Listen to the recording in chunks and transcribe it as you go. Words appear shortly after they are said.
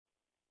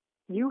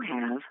You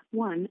have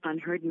one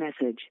unheard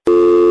message.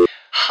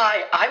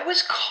 Hi, I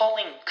was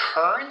calling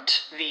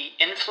Current, the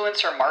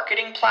influencer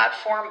marketing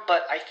platform,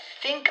 but I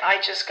think I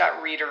just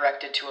got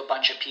redirected to a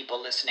bunch of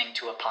people listening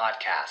to a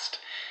podcast.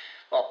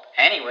 Well,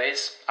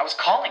 anyways, I was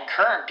calling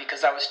Current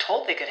because I was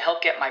told they could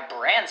help get my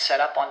brand set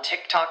up on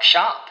TikTok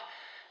Shop,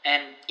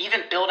 and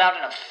even build out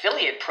an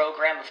affiliate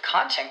program of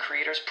content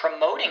creators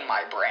promoting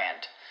my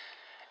brand,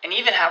 and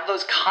even have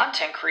those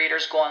content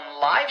creators go on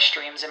live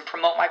streams and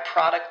promote my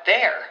product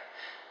there.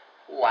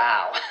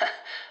 Wow,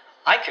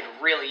 I could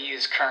really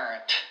use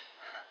Current.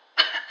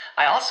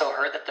 I also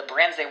heard that the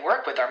brands they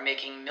work with are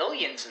making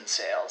millions in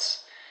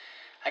sales.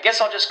 I guess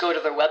I'll just go to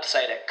their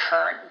website at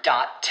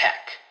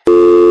current.tech.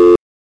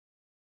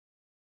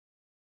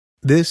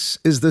 This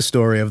is the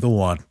story of the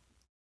one.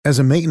 As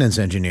a maintenance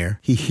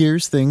engineer, he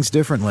hears things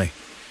differently.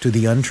 To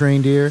the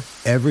untrained ear,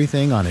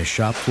 everything on his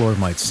shop floor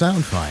might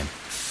sound fine,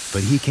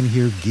 but he can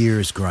hear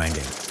gears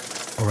grinding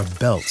or a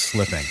belt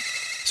slipping.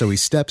 So he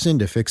steps in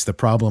to fix the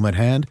problem at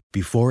hand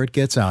before it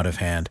gets out of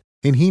hand.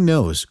 And he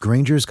knows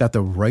Grainger's got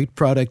the right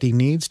product he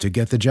needs to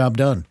get the job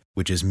done,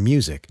 which is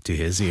music to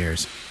his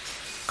ears.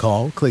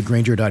 Call, click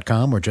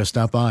Grainger.com, or just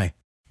stop by.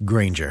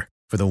 Grainger,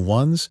 for the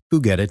ones who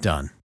get it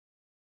done.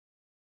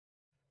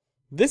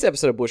 This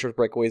episode of Bushwick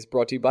Breakaway is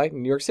brought to you by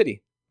New York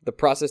City, the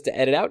process to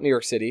edit out New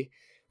York City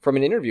from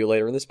an interview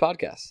later in this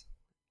podcast.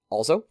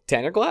 Also,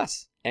 Tanner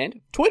Glass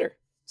and Twitter.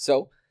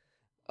 So,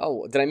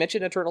 did I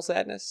mention Eternal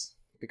Sadness?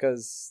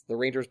 Because the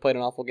Rangers played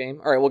an awful game?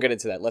 All right, we'll get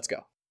into that. Let's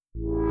go.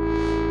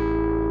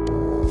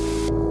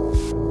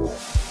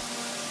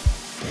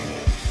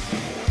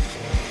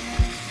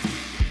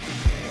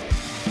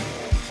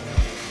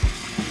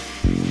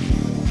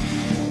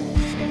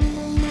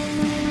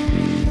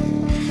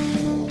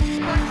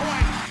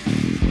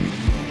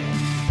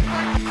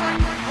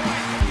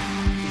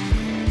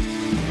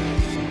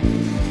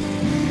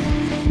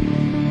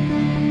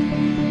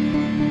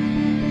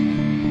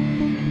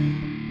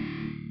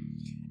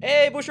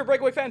 Hey, Bushwick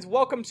Breakaway fans,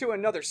 welcome to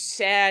another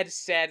sad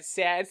edition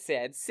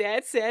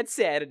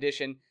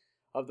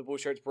of the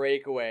Bushwick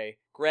Breakaway.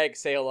 Greg,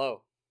 say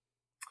hello.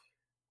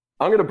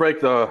 I'm going to break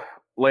the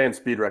land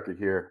speed record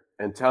here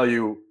and tell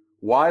you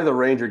why the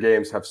Ranger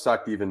games have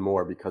sucked even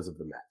more because of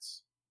the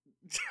Mets.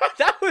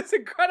 That was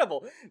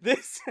incredible.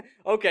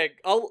 Okay,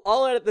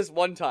 I'll edit this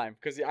one time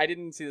because I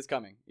didn't see this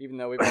coming, even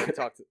though we've already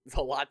talked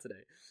a lot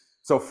today.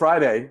 So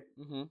Friday,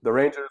 the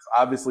Rangers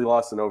obviously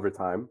lost in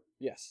overtime.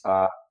 Yes.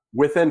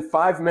 Within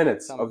 5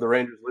 minutes of the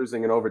Rangers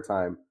losing in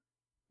overtime,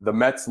 the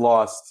Mets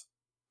lost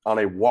on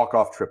a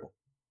walk-off triple.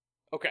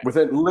 Okay.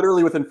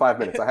 Literally within 5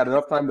 minutes. I had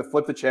enough time to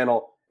flip the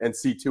channel and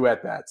see two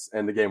at-bats,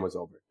 and the game was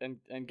over. And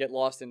get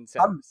lost in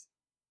sadness.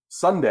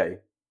 Sunday,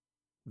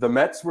 the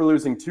Mets were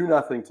losing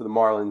 2-0 to the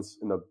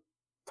Marlins in the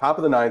top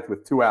of the ninth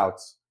with 2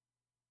 outs.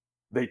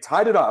 They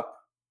tied it up,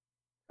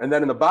 and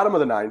then in the bottom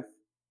of the ninth,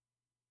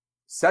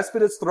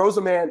 Cespedes throws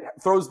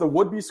the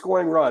would-be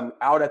scoring run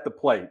out at the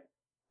plate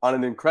on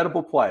an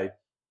incredible play,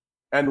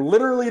 and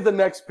literally the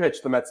next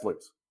pitch, the Mets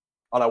lose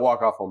on a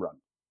walk-off home run.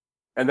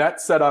 And that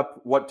set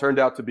up what turned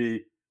out to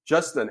be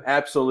just an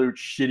absolute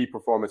shitty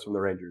performance from the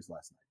Rangers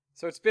last night.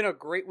 So it's been a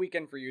great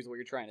weekend for you is what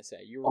you're trying to say.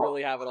 You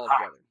really have it all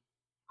together.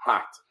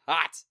 Hot.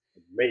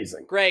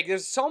 Amazing. Greg,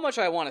 there's so much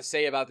I want to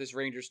say about this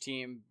Rangers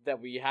team that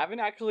we haven't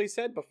actually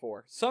said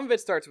before. Some of it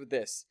starts with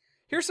this.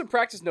 Here's some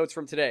practice notes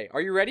from today.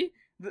 Are you ready?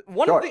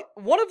 One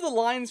of the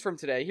lines from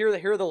today, here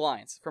are the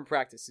lines from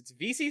practice. It's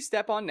VC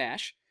step on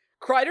Nash.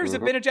 Kreider,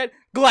 Zibanejad,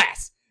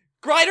 Glass.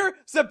 Kreider,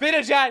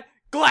 Zibanejad,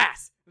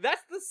 Glass.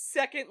 That's the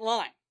second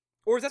line.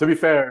 Or is that to be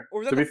fair,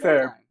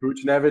 line?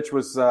 Buchnevich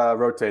was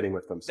rotating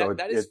with them, so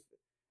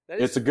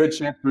it's a good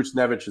chance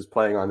Buchnevich is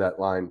playing on that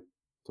line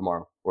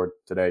tomorrow or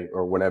today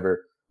or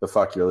whenever the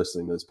fuck you're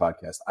listening to this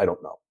podcast. I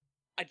don't know.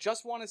 I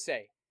just want to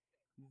say,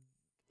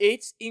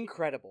 it's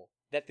incredible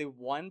that the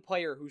one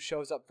player who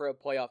shows up for a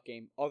playoff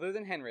game, other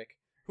than Henrik,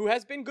 who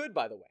has been good,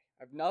 by the way,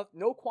 I've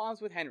no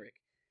qualms with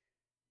Henrik,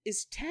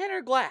 is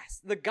Tanner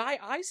Glass, the guy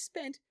I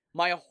spent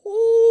my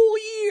whole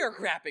year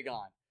crapping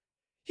on.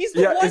 He's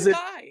the one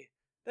guy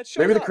that shows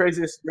maybe up.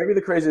 Maybe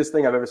the craziest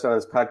thing I've ever said on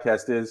this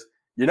podcast is,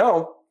 you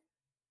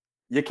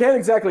can't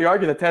exactly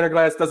argue that Tanner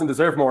Glass doesn't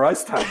deserve more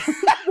ice time.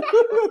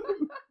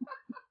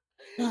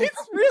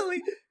 It's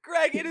really,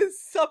 Greg, it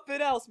is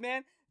something else,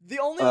 man. The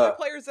only other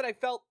players that I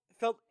felt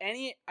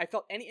any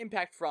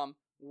impact from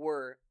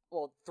were,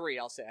 three,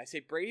 I'll say. I say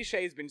Brady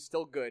Shea has been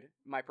still good,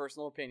 in my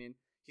personal opinion.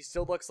 He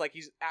still looks like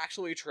he's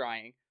actually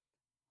trying.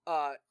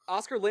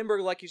 Oscar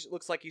Lindbergh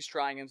looks like he's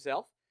trying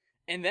himself.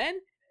 And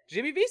then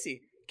Jimmy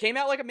Vesey came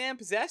out like a man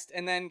possessed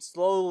and then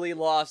slowly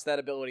lost that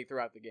ability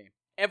throughout the game.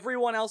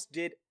 Everyone else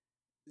did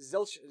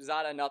zilch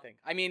zada nothing.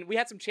 I mean, we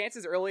had some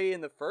chances early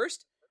in the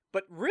first,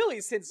 but really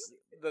since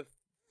the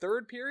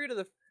third period of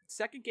the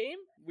second game,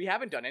 we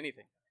haven't done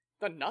anything.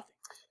 Done nothing.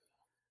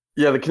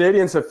 Yeah, the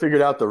Canadians have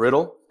figured out the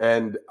riddle,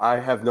 and I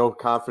have no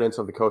confidence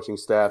of the coaching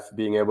staff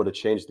being able to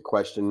change the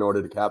question in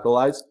order to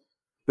capitalize.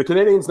 The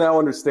Canadians now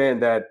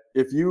understand that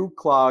if you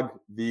clog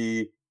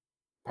the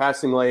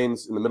passing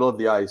lanes in the middle of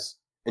the ice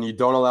and you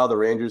don't allow the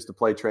Rangers to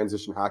play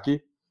transition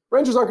hockey,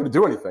 Rangers aren't going to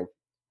do anything.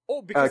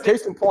 Oh, because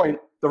case in point,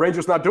 the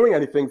Rangers not doing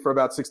anything for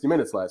about 60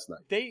 minutes last night.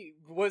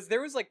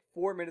 There was like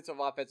 4 minutes of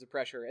offensive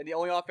pressure, and the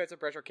only offensive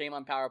pressure came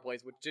on power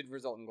plays, which did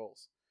result in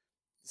goals.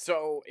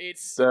 So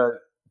it's the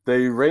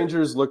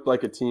Rangers looked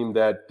like a team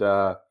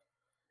that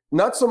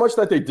not so much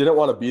that they didn't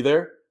want to be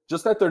there,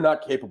 just that they're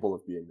not capable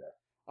of being there.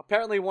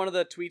 Apparently, one of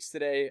the tweets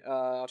today,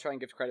 I'll try and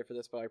give credit for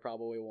this, but I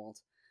probably won't,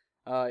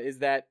 is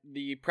that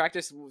the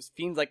practice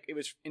seemed like it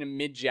was in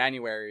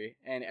mid-January,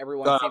 and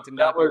everyone seemed to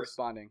not be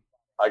responding.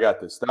 I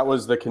got this. That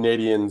was the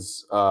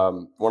Canadians,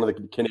 one of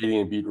the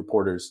Canadian beat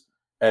reporters,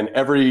 and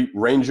every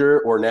Ranger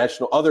or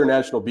other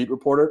national beat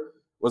reporter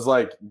was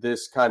like,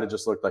 this kind of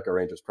just looked like a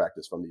Rangers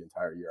practice from the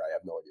entire year. I have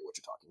no idea what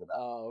you're talking about.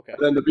 Oh, okay.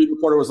 And then the beat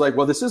reporter was like,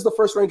 well, this is the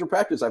first Ranger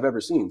practice I've ever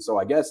seen, so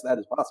I guess that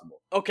is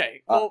possible.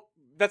 Okay, well,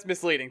 that's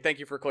misleading. Thank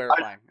you for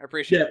clarifying. I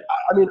appreciate it.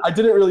 I mean, I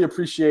didn't really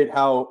appreciate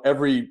how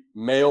every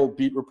male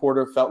beat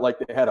reporter felt like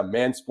they had to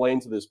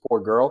mansplain to this poor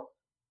girl,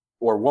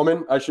 or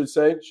woman, I should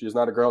say. She is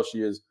not a girl. She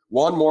is,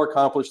 1, more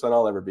accomplished than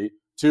I'll ever be,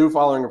 2,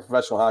 following a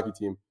professional hockey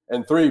team,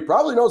 and 3,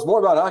 probably knows more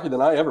about hockey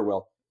than I ever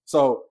will.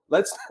 So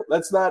let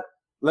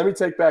me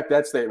take back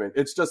that statement.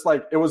 It's just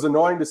like, it was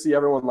annoying to see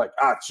everyone like,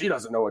 she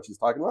doesn't know what she's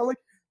talking about. I'm like,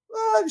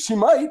 she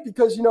might,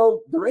 because, the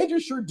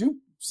Rangers sure do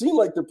seem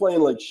like they're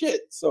playing like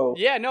shit. So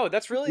yeah, no,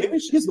 that's really, maybe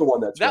she's the one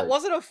that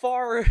wasn't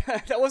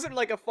that wasn't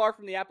like a far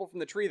from the apple from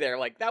the tree there.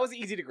 Like, that was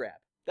easy to grab.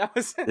 That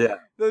was, yeah.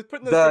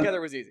 Putting those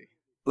together was easy.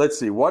 Let's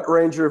see, what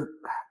Ranger,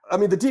 I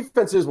mean, the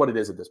defense is what it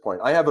is at this point.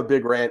 I have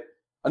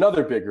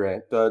another big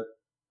rant, the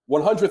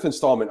 100th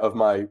installment of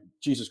my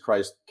Jesus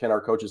Christ, can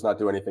our coaches not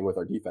do anything with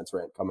our defense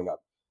rant coming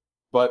up.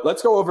 But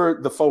let's go over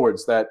the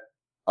forwards that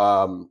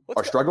are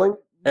struggling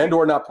and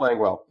or not playing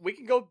well. We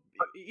can go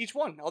each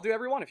one. I'll do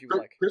every one if you would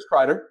like. Chris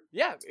Kreider.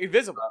 Yeah,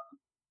 invisible.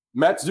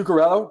 Matt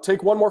Zuccarello,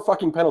 take one more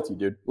fucking penalty,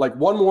 dude. Like,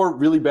 one more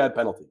really bad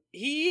penalty.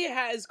 He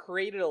has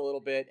created a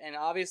little bit, and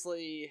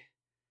obviously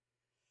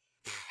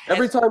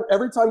every time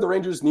the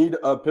Rangers need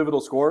a pivotal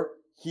score,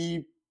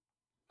 he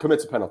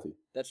commits a penalty.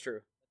 That's true.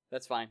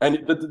 That's fine.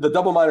 And the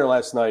double minor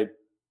last night,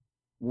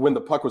 when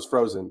the puck was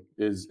frozen,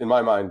 is, in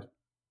my mind,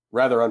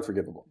 rather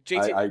unforgivable.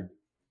 I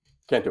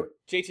can't do it.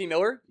 JT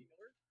Miller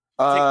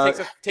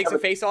takes a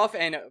face off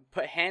and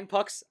hand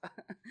pucks.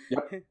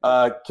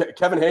 Yep.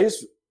 Kevin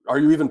Hayes, are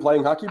you even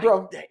playing hockey,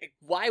 bro?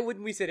 Why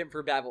wouldn't we sit him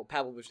for Pavel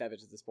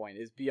Buchnevich at this point?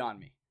 Is beyond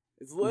me.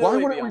 It's why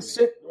wouldn't we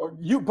sit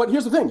you? But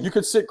here's the thing: you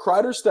could sit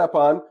Kreider,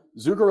 Stepan,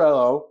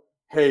 Zuccarello,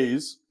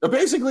 Hayes.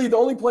 Basically, the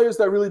only players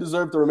that really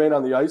deserve to remain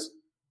on the ice.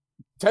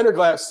 Tanner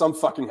Glass, some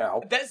fucking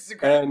how. That's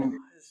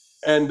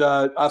and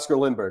Oscar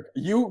Lindbergh.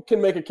 You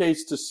can make a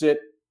case to sit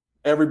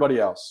everybody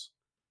else,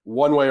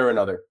 one way or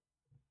another.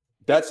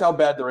 That's how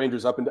bad the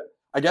Rangers up and down.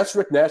 I guess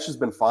Rick Nash has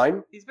been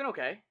fine. He's been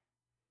okay.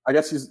 I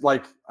guess he's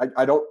like,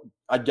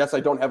 I guess I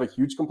don't have a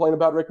huge complaint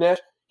about Rick Nash.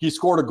 He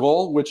scored a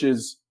goal, which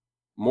is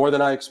more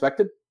than I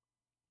expected.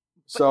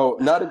 So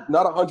not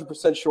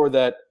 100% sure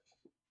that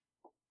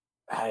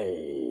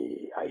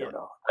I don't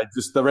know.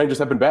 The Rangers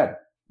have been bad.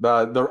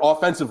 They're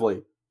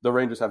offensively, the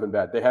Rangers have been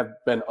bad. They have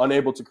been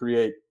unable to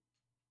create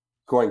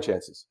scoring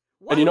chances.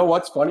 What? And you know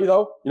what's funny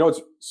though? You know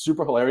what's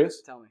super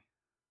hilarious? Tell me.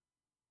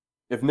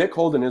 If Nick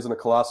Holden isn't a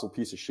colossal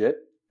piece of shit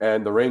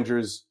and the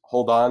Rangers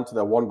hold on to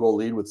that 1-goal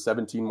lead with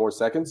 17 more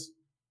seconds,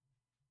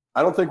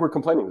 I don't think we're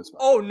complaining this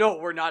much. Oh no,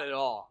 we're not at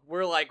all.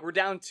 We're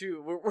down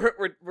 2.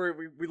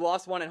 We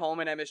lost 1 at home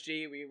in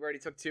MSG. We already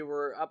took 2.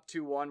 We're up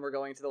 2-1. We're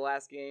going to the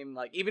last game.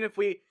 Like even if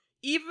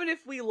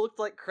we looked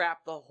like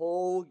crap the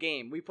whole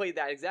game, we played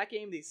that exact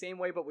game the same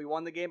way, but we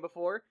won the game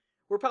before.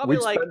 We're probably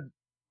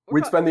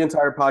We'd spend the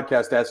entire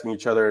podcast asking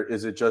each other,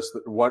 is it just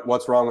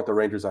what's wrong with the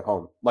Rangers at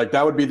home? Like,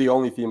 that would be the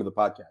only theme of the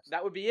podcast.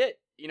 That would be it.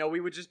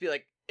 We would just be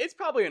like, it's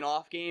probably an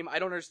off game. I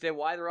don't understand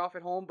why they're off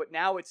at home, but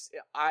now it's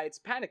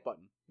panic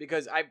button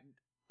because I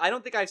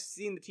don't think I've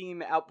seen the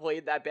team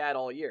outplayed that bad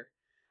all year.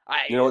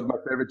 You know what my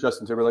favorite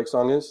Justin Timberlake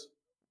song is?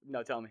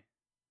 No, tell me.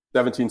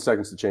 17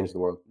 Seconds to Change the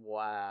World.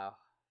 Wow.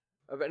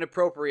 An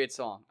appropriate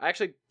song. I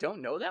actually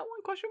don't know that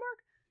one, question mark?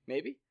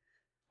 Maybe.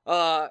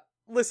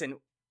 Listen,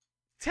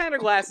 Tanner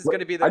Glass is going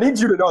to be the... I need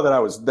you to know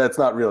that's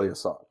not really a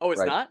song. Oh, it's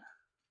right? not?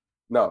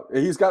 No.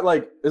 He's got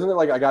isn't it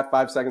like I got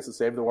 5 seconds to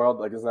save the world?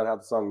 Like, isn't that how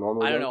the song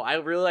normally I don't know. I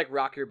really like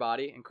Rock Your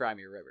Body and Cry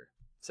Me a River.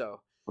 So...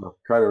 Oh,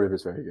 Cry Me a River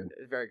is very good.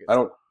 It's very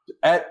good.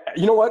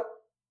 You know what?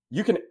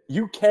 You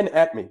can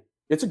at me.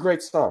 It's a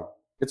great song.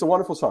 It's a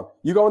wonderful song.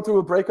 You going through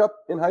a breakup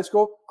in high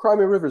school? Cry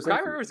Me a River is Cry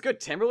Me a River is good.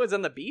 Timberland's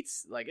on the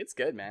beats. Like, it's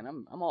good, man.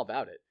 I'm all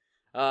about it.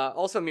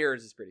 Also,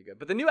 Mirrors is pretty good.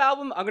 But the new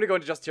album, I'm going to go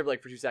into Justin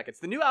Timberlake for 2 seconds.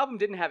 The new album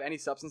didn't have any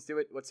substance to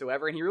it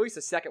whatsoever, and he released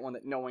a second one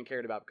that no one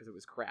cared about because it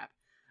was crap.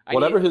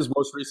 Whatever his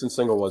most recent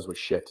single was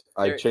shit.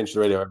 I change the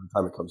radio every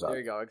time it comes out. There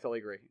you go. I totally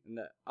agree.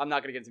 I'm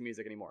not going to get into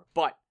music anymore.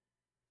 But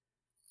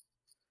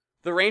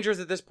the Rangers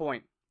at this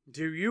point,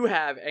 do you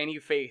have any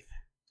faith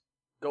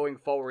going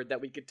forward that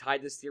we could tie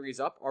this series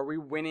up? Are we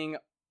winning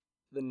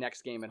the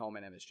next game at home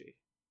in MSG?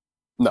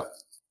 No.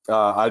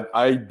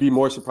 I'd be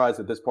more surprised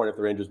at this point if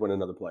the Rangers win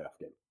another playoff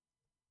game.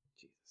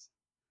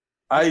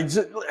 Let's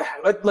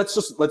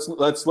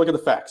look at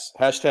the facts.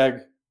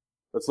 Hashtag.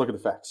 Let's look at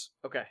the facts.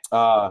 Okay.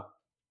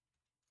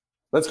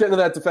 Let's get into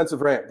that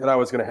defensive rant that I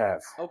was going to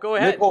have. Oh, go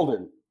ahead. Nick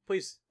Holden.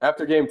 Please.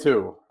 After game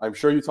 2, I'm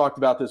sure you talked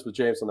about this with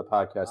James on the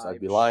podcast. I'd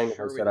be lying if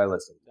I said I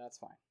listened. That's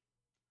fine.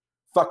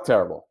 Fuck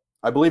terrible.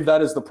 I believe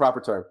that is the proper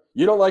term.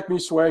 You don't like me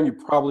swearing, you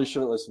probably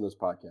shouldn't listen to this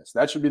podcast.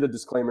 That should be the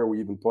disclaimer we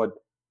even put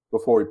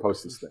before we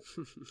post this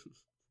thing.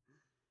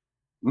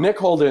 Nick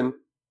Holden,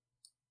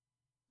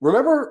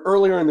 remember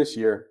earlier in this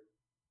year,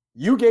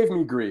 you gave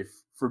me grief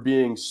for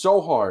being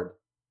so hard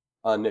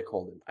on Nick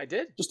Holden. I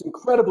did. Just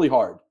incredibly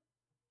hard.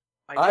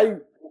 I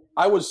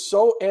was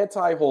so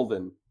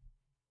anti-Holden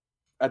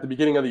at the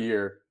beginning of the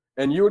year,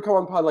 and you would come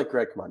on the pod like,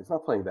 Greg, come on, he's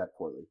not playing that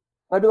poorly.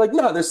 And I'd be like,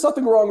 no, there's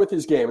something wrong with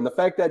his game, and the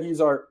fact that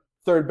he's our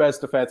third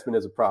best defenseman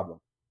is a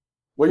problem.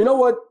 Well, you know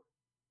what?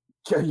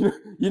 You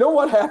know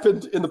what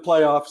happened in the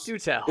playoffs? Do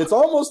tell. It's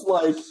almost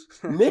like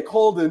Nick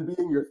Holden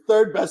being your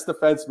third best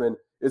defenseman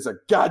is a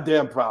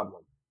goddamn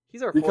problem.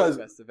 He's our fourth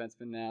best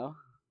defenseman now.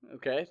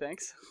 Okay,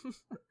 thanks.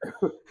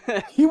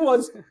 he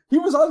was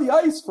on the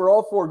ice for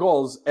all 4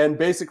 goals and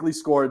basically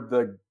scored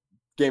the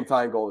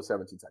game-tying goal with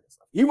 17 seconds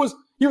left.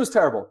 He was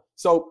terrible.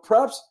 So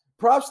props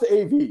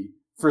to AV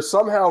for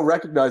somehow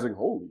recognizing,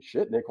 holy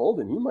shit, Nick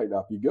Holden, he might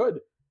not be good,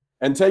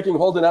 and taking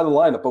Holden out of the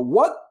lineup. But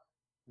what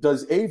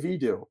does AV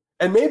do?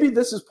 And maybe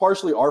this is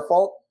partially our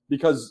fault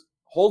because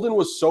Holden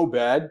was so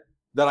bad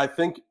that I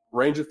think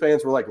Ranger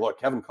fans were like, look,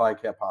 Kevin Klein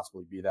can't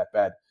possibly be that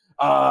bad.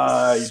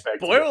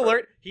 Spoiler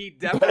alert, he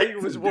definitely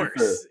was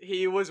worse.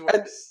 He was worse.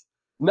 And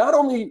not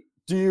only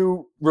do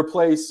you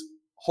replace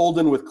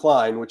Holden with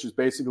Klein, which is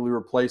basically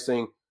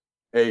replacing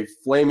a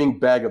flaming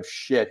bag of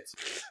shit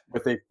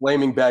with a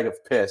flaming bag of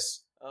piss,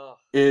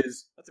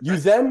 you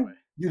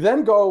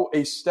then go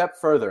a step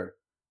further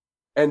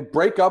and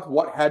break up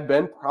what had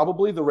been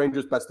probably the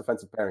Rangers' best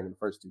defensive pairing in the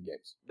first 2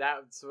 games.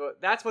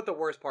 That's what the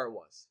worst part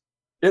was.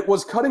 It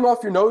was cutting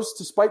off your nose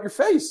to spite your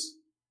face.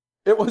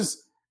 It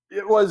was,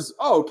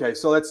 okay,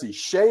 so let's see.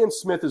 Shea and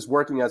Smith is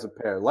working as a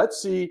pair.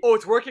 Let's see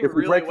it's working if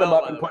we really break them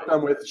well, up and put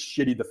them with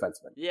shitty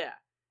defensemen. Yeah.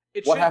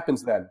 What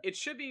happens then? It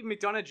should be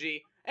McDonough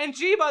G. And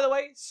G, by the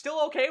way,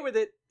 still okay with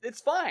it.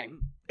 It's fine.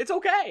 It's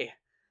okay.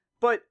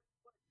 But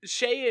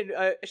Shea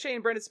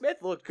and Brendan Smith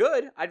look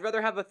good. I'd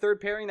rather have a third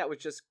pairing that was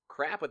just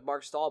crap with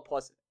Mark Stahl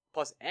plus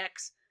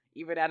X,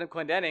 even Adam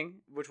Clendenning,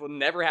 which will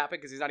never happen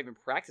because he's not even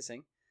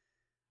practicing.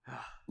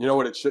 You know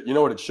what it should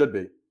be?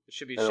 It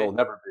should be Shea. It'll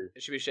never be.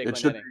 It should be Shea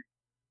Clendenning.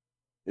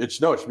 It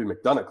should be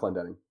McDonough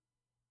Clendenning.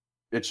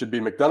 It should be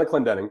McDonough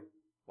Clendenning.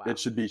 Wow. It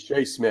should be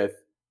Shea Smith.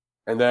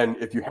 And then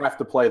if you have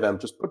to play them,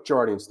 just put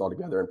Girardi and Stahl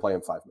together and play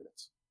them 5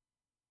 minutes.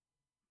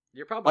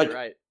 You're probably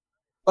right.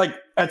 Like,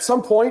 at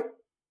some point,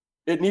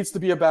 it needs to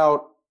be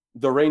about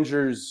the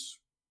Rangers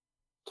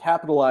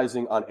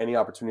capitalizing on any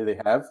opportunity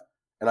they have.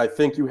 And I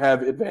think you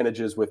have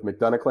advantages with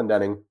McDonough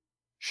Clendenning,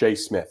 Shea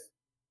Smith.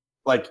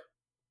 Like,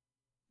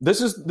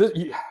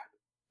 you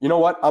know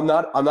what? I'm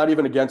not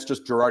even against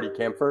just Girardi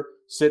Kampfer.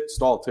 Sit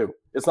Stahl too.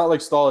 It's not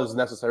like Stahl has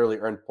necessarily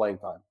earned playing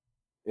time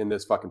in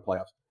this fucking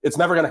playoffs. It's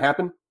never going to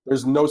happen.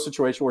 There's no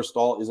situation where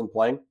Stahl isn't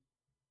playing.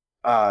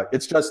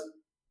 It's just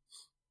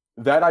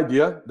that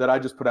idea that I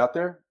just put out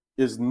there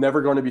is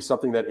never going to be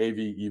something that AV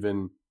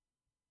even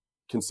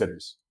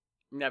considers.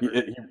 Never.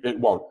 It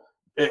won't.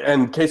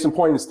 And case in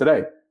point is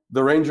today.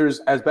 The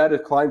Rangers, as bad as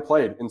Klein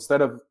played,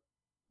 instead of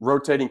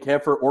rotating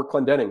Kampfer or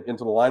Clendenning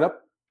into the lineup,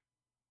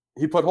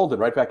 he put Holden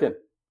right back in.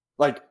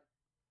 Like,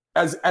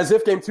 as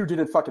if game 2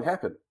 didn't fucking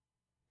happen.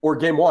 Or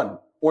game 1.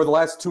 Or the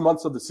last 2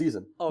 months of the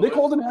season. Nick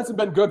Holden hasn't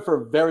been good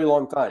for a very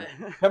long time.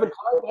 Kevin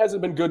Klein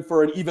hasn't been good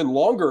for an even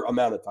longer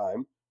amount of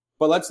time.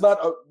 But let's not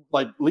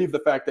leave the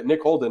fact that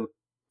Nick Holden,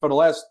 for the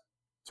last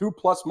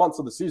 2+ months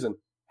of the season,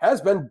 has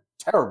been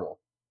terrible.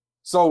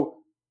 So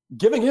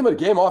giving him a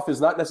game off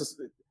is not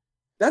necessary.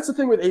 That's the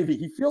thing with AV.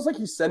 He feels like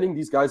he's sending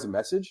these guys a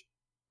message.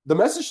 The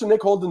message to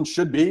Nick Holden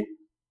should be,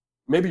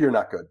 maybe you're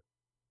not good.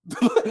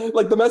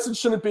 Like, the message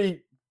shouldn't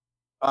be,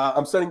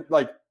 I'm sending,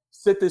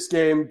 sit this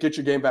game, get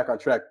your game back on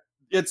track.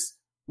 It's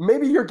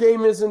maybe your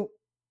game is on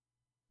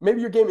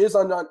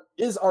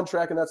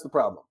track, and that's the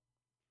problem.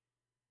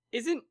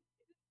 Isn't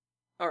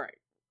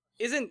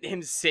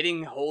him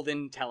sitting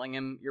Holden telling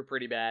him you're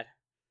pretty bad?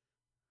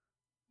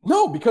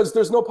 No, because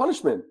there's no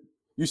punishment.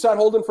 You sat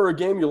Holden for a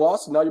game you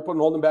lost, and now you're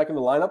putting Holden back in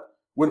the lineup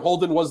when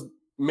Holden was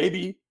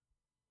maybe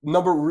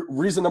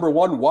reason number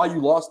 1 why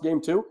you lost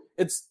game 2.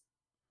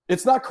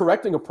 It's not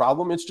correcting a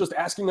problem. It's just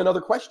asking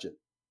another question.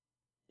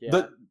 Yeah.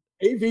 The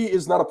AV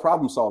is not a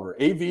problem solver.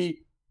 AV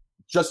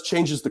just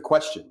changes the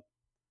question.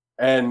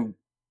 And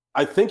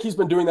I think he's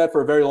been doing that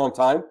for a very long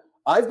time.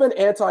 I've been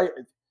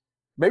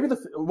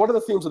one of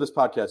the themes of this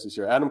podcast this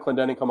year, Adam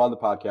Clendenning come on the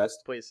podcast.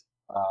 Please.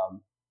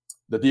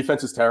 The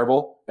defense is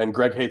terrible, and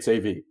Greg hates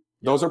AV.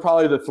 Those are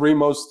probably the 3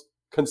 most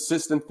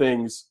consistent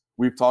things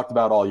we've talked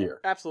about all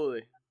year.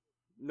 Absolutely.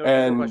 No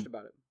question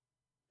about it.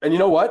 And you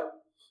know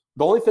what?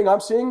 The only thing I'm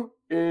seeing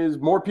is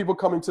more people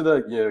coming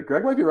to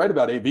Greg might be right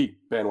about AV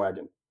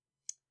bandwagon.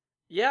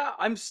 Yeah,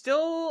 I'm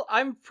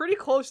pretty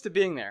close to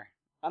being there.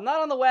 I'm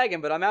not on the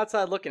wagon, but I'm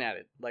outside looking at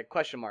it. Like,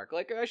 question mark.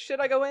 Like, should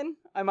I go in?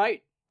 I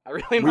might. I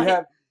really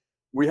might.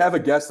 We have a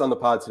guest on the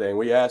pod today, and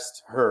we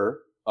asked her.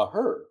 A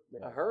first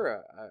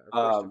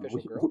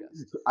official girl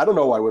guest. I don't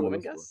know why women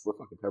listen to us. We're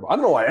fucking terrible. I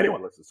don't know why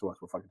anyone listens to us.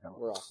 We're fucking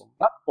terrible. We're awful.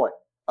 Not the point.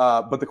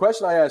 But the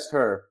question I asked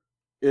her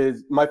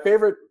is my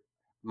favorite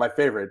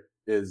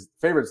is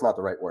favorite's not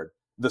the right word.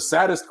 The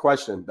saddest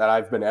question that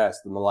I've been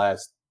asked in the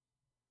last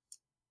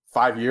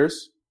 5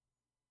 years.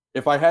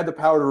 If I had the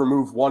power to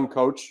remove one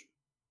coach,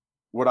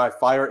 would I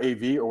fire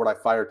AV or would I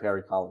fire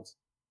Terry Collins?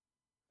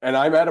 And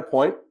I'm at a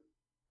point,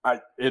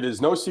 it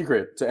is no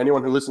secret to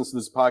anyone who listens to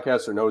this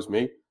podcast or knows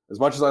me, as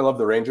much as I love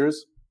the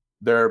Rangers,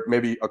 they're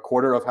maybe a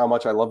quarter of how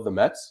much I love the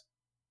Mets.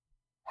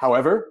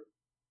 However,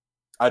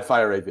 I'd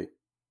fire AV.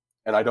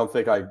 And I don't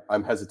think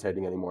I'm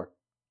hesitating anymore.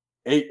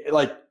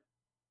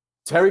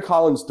 Terry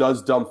Collins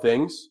does dumb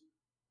things,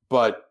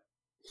 but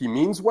he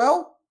means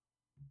well?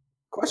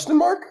 Question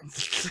mark?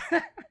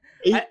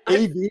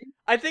 AV?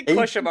 I think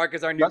question mark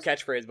is our new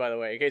catchphrase, by the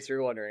way, in case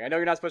you're wondering. I know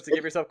you're not supposed to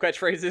give yourself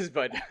catchphrases,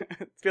 but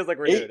it feels like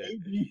we're doing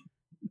it.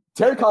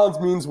 Terry Collins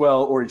means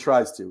well, or he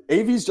tries to.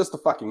 AV's just a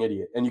fucking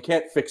idiot, and you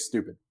can't fix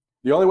stupid.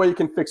 The only way you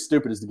can fix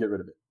stupid is to get rid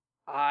of it.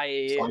 So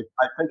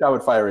I think I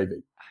would fire AV.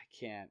 I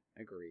can't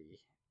agree.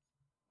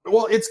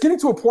 Well, it's getting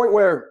to a point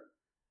where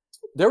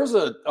there was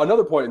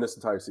another point in this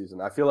entire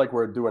season. I feel like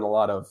we're doing a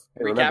lot of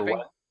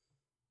recapping.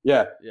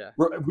 Yeah.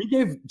 We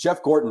gave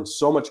Jeff Gorton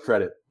so much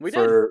credit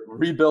for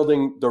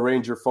rebuilding the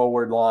Ranger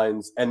forward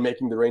lines and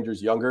making the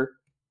Rangers younger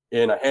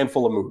in a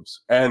handful of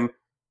moves. And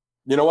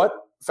you know what?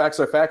 Facts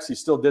are facts. He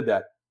still did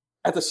that.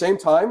 At the same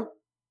time,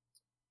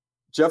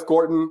 Jeff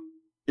Gorton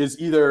is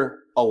either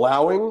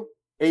allowing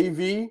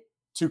AV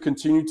to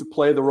continue to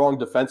play the wrong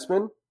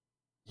defenseman.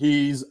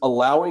 He's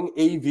allowing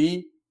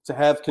AV to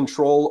have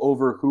control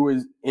over who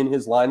is in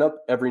his lineup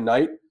every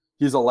night.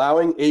 He's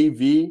allowing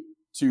AV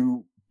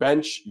to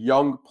bench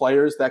young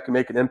players that can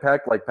make an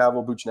impact like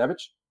Pavel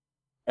Buchnevich.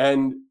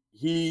 And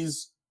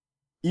he's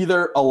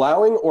either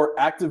allowing or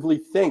actively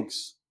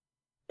thinks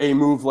a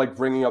move like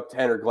bringing up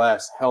Tanner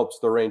Glass helps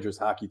the Rangers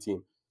hockey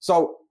team.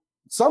 So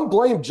some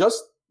blame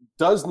just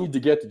does need to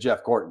get to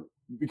Jeff Gorton,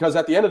 because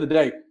at the end of the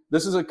day,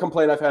 this is a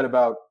complaint I've had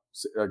about,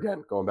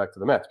 again, going back to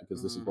the Mets,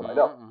 because this is what I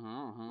know.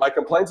 My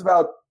complaints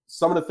about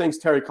some of the things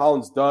Terry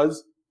Collins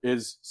does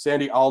is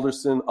Sandy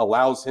Alderson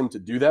allows him to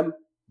do them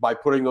by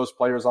putting those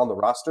players on the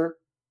roster.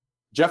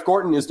 Jeff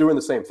Gorton is doing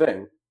the same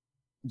thing.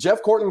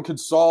 Jeff Gorton could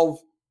solve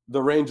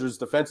the Rangers'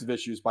 defensive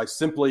issues by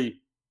simply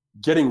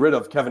getting rid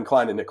of Kevin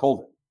Klein and Nick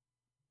Holden.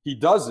 He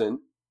doesn't.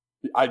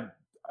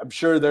 I'm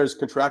sure there's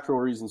contractual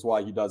reasons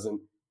why he doesn't.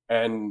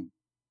 And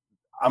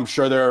I'm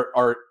sure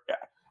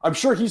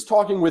he's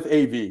talking with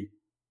AV.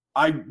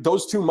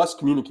 Those two must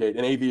communicate.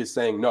 And AV is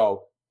saying,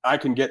 no, I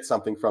can get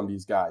something from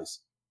these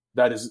guys.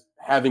 That is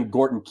having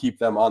Gorton keep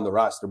them on the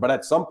roster. But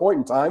at some point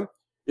in time,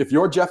 if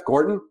you're Jeff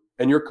Gorton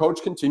and your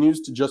coach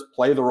continues to just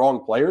play the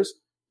wrong players,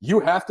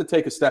 you have to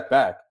take a step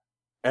back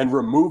and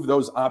remove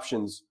those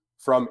options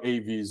from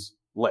AV's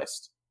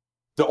list.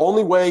 The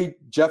only way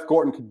Jeff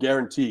Gorton could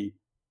guarantee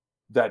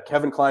that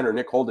Kevin Klein or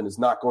Nick Holden is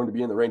not going to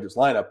be in the Rangers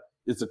lineup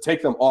is to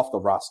take them off the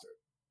roster.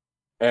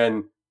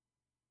 And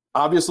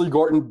obviously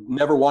Gorton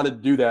never wanted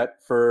to do that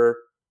for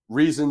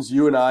reasons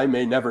you and I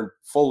may never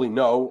fully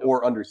know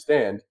or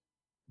understand.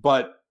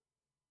 But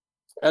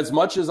as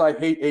much as I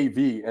hate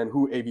AV and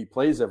who AV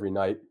plays every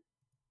night,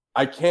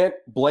 I can't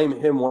blame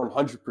him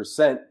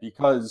 100%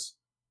 because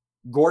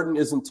Gorton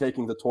isn't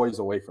taking the toys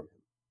away from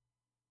him.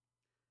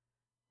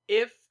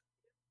 If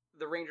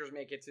the Rangers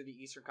make it to the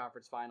Eastern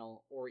Conference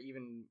Final, or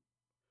even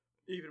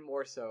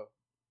more so,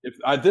 if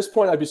at this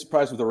point I'd be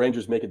surprised if the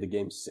Rangers make it to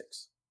Game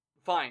 6.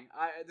 Fine.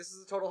 This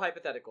is a total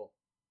hypothetical.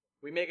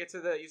 We make it to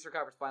the Eastern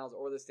Conference Finals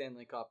or the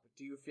Stanley Cup.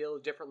 Do you feel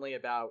differently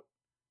about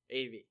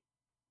AV?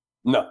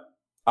 No.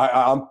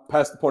 I'm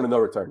past the point of no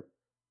return.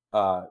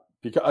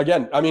 Because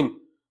again, I mean,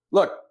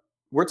 look,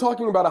 we're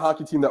talking about a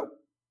hockey team that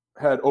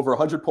had over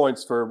 100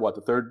 points for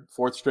the third,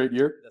 fourth straight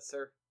year? Yes,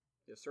 sir.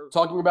 Yes, sir.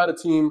 Talking about a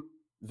team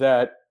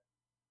that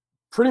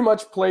pretty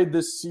much played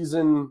this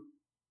season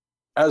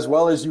as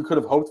well as you could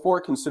have hoped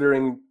for,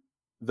 considering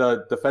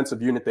the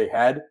defensive unit they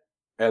had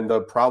and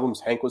the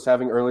problems Hank was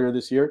having earlier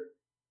this year.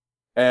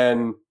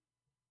 And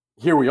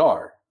here we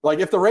are. Like,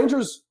 if the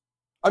Rangers,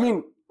 I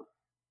mean,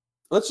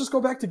 let's just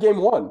go back to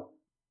Game 1.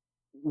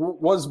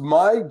 Was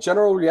my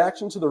general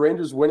reaction to the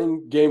Rangers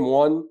winning Game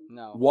 1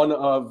 one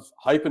of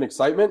hype and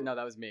excitement? No,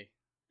 that was me.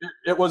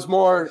 It was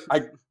more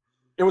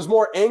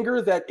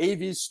anger that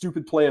AV's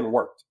stupid plan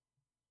worked.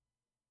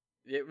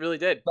 It really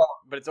did,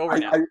 but it's over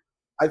now.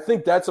 I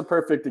think that's a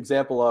perfect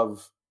example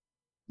of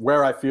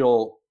where I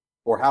feel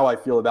or how I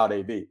feel about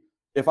AV.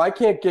 If I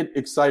can't get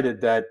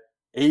excited that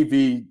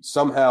AV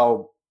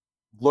somehow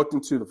looked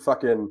into the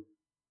fucking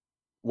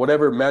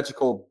whatever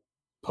magical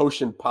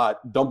potion pot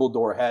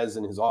Dumbledore has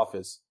in his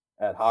office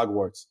at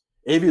Hogwarts,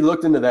 AV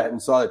looked into that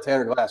and saw that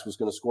Tanner Glass was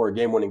going to score a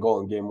game-winning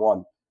goal in Game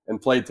 1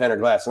 and played Tanner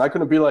Glass. And I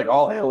couldn't be like,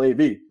 all hail AV.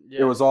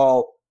 Yeah. It was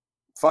all,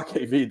 fuck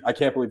AV. I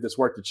can't believe this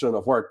worked. It shouldn't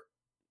have worked.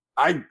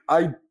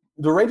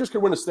 the Rangers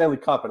could win a Stanley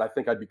Cup, and I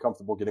think I'd be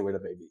comfortable getting rid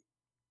of AV.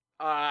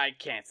 I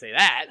can't say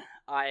that.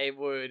 I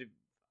would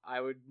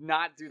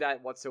not do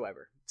that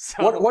whatsoever.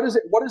 So What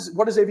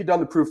has AV done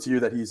to prove to you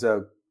that he's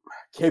a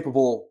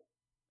capable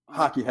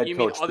hockey head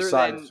coach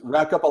besides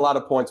rack up a lot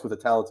of points with a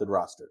talented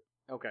roster?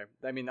 Okay.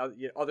 I mean,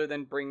 other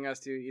than bringing us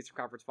to Eastern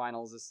Conference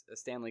Finals, a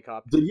Stanley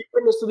Cup. Did he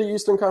bring us to the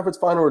Eastern Conference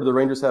Final, or do the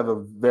Rangers have a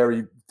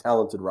very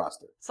talented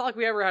roster? It's not like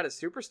we ever had a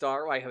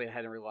superstar. Well, I had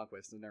Henry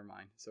Lundqvist, so never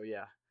mind. So,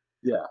 yeah.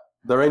 Yeah.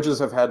 The Rangers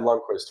have had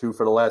Lundqvist, who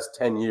for the last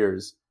 10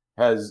 years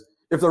has...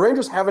 If the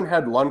Rangers haven't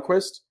had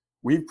Lundqvist,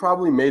 we've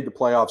probably made the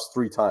playoffs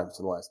 3 times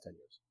in the last 10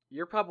 years.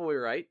 You're probably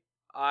right.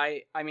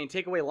 I mean,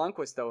 take away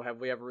Lundqvist, though.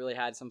 Have we ever really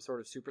had some sort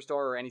of superstar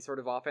or any sort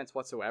of offense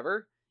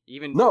whatsoever?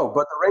 No,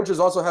 but the Rangers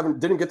also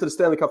didn't get to the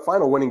Stanley Cup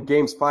final winning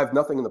games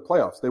 5-0 in the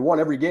playoffs. They won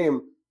every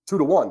game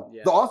 2-1.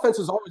 Yeah. The offense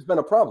has always been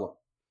a problem.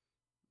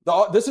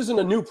 This isn't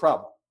a new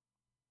problem.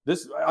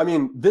 This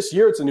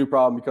year it's a new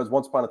problem because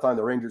once upon a time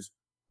the Rangers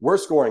were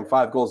scoring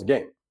 5 goals a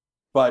game.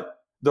 But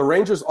the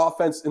Rangers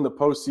offense in the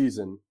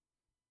postseason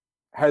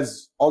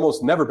has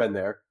almost never been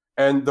there.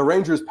 And the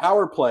Rangers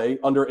power play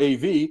under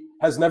AV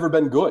has never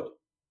been good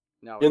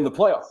in the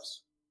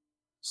playoffs.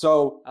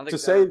 So I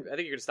think you're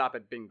going to stop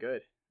it being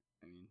good.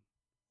 I mean,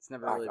 it's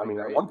never really been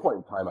great. At one point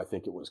in time, I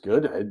think it was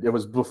good. It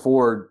was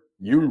before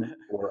you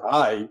or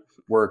I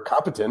were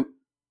competent,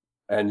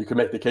 and you could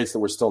make the case that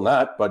we're still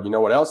not. But you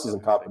know what else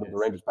isn't competent? The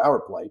Rangers power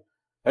play.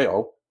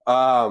 No,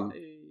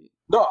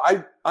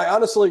 I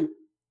honestly,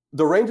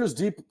 the Rangers'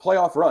 deep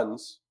playoff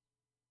runs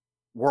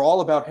were all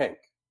about Hank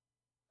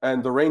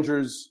and the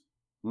Rangers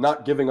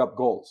not giving up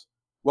goals.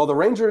 Well, the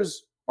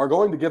Rangers are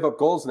going to give up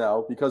goals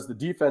now because the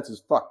defense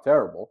is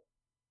terrible.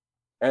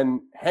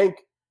 And Hank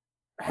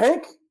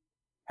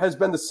has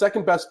been the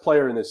second best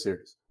player in this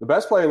series. The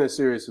best player in this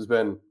series has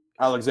been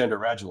Alexander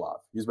Radulov.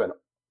 He's been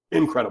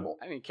incredible.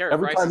 I mean,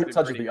 every time he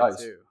touches the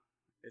ice.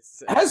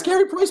 Has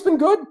Carey Price been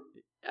good?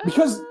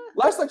 Because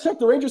last I checked,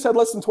 the Rangers had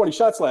less than 20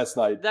 shots last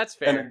night. That's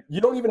fair. And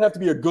you don't even have to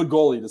be a good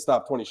goalie to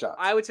stop 20 shots.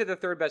 I would say the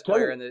third best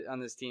player on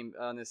this team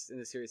in this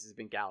series has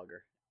been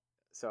Gallagher.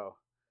 So.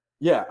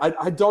 Yeah,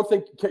 I don't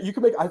think you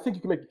can make. I think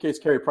you can make the case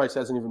Carey Price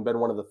hasn't even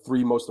been one of the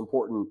 3 most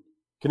important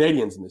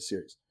Canadians in this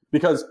series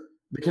because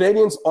the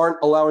Canadians aren't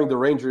allowing the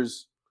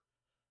Rangers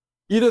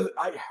either.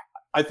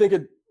 I think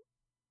it's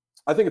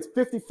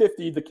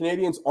 50-50. The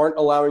Canadians aren't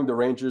allowing the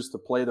Rangers to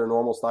play their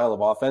normal style of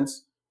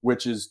offense,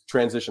 which is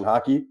transition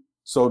hockey.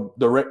 So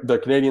the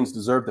Canadians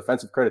deserve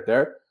defensive credit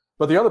there.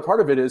 But the other part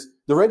of it is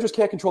the Rangers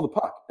can't control the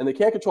puck, and they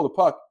can't control the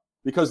puck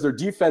because their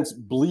defense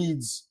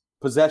bleeds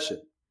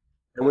possession.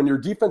 And when your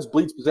defense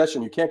bleeds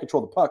possession, you can't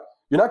control the puck.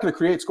 You're not going to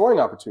create scoring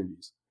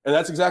opportunities. And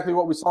that's exactly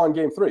what we saw in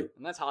Game 3.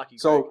 And that's hockey.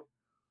 So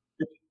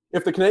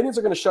if the Canadians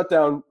are going to shut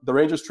down the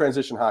Rangers'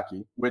 transition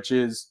hockey, which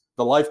is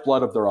the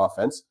lifeblood of their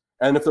offense,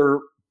 and if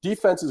their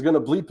defense is going to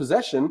bleed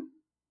possession,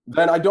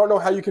 then I don't know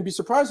how you can be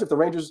surprised if the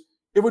Rangers –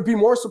 it would be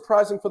more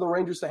surprising for the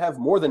Rangers to have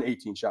more than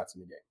 18 shots in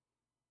the game.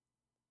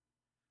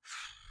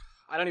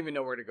 I don't even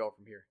know where to go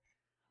from here.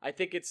 I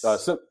think it's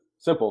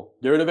simple.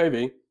 Get rid of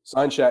AV,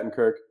 sign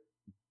Shattenkirk,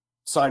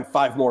 sign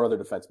 5 more other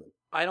defensemen.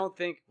 I don't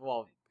think.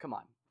 Well, come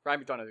on.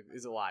 Ryan McDonough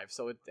is alive,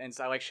 and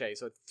I like Shea,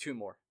 so it's 2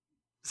 more.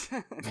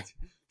 2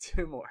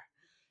 more.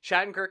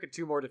 Shattenkirk and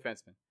 2 more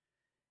defensemen.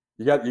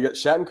 You got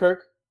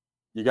Shattenkirk.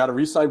 You got to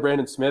re-sign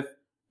Brandon Smith,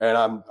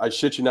 and I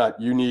shit you not,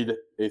 you need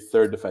a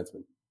 3rd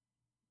defenseman.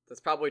 That's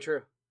probably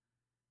true.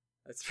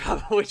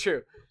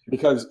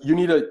 Because you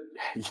need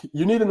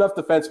enough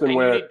defensemen and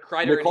where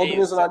Nick Holden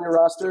isn't on your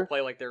roster. To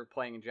play like they're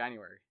playing in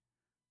January.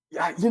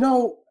 Yeah,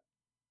 don't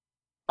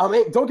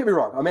get me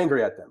wrong. I'm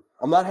angry at them.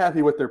 I'm not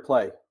happy with their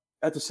play.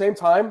 At the same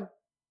time,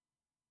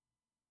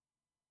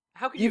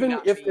 even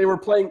if they were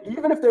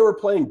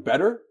playing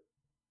better,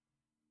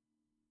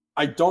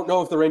 I don't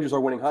know if the Rangers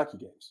are winning hockey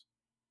games.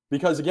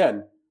 Because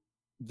again,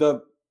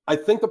 I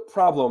think the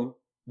problem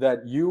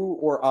that you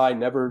or I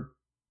never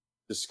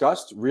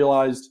discussed,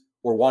 realized,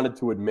 or wanted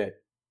to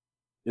admit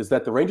is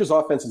that the Rangers'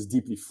 offense is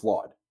deeply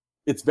flawed.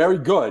 It's very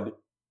good,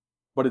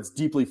 but it's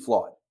deeply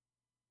flawed.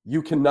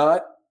 You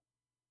cannot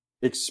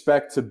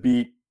expect to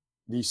beat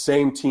the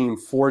same team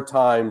 4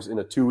 times in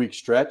a 2-week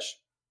stretch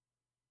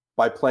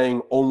by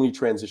playing only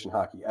transition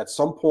hockey. At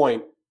some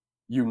point,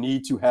 you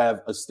need to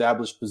have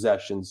established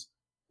possessions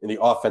in the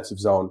offensive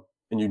zone,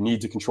 and you need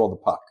to control the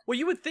puck. Well,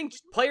 you would think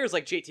players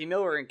like JT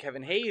Miller and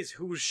Kevin Hayes,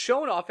 who's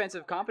shown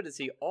offensive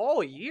competency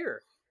all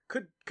year,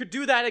 could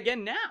do that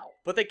again now,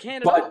 but they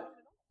can't. But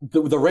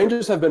the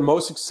Rangers have been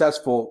most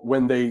successful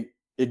when they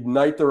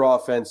ignite their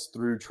offense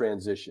through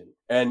transition.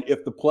 And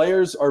if the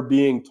players are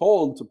being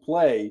told to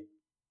play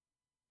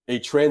a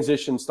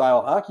transition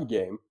style hockey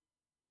game,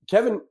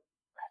 Kevin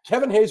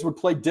Hayes would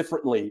play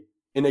differently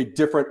in a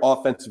different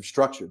offensive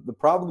structure. The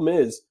problem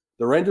is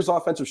the Rangers'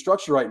 offensive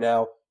structure right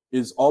now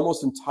is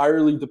almost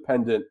entirely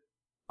dependent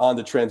on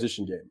the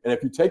transition game. And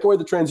if you take away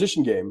the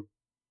transition game,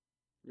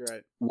 you're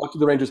right. What do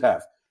the Rangers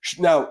have?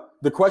 Now,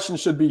 the question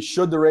should be,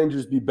 should the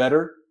Rangers be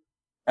better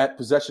at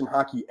possession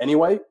hockey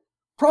anyway?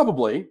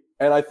 Probably.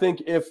 And I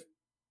think if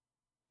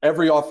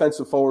every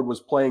offensive forward was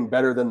playing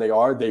better than they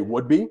are, they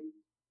would be.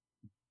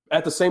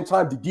 At the same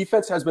time, the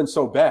defense has been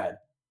so bad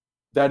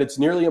that it's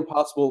nearly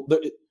impossible.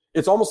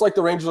 It's almost like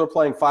the Rangers are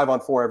playing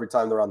 5-on-4 every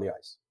time they're on the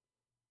ice,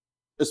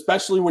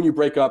 especially when you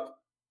break up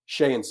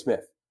Shea and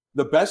Smith.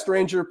 The best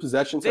Ranger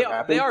possessions have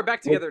happened. They are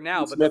back together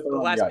now, but the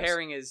last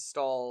pairing is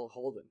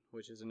Stahl-Holden,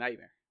 which is a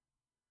nightmare.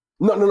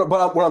 No.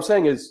 But what I'm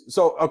saying is,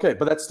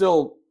 but that's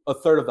still a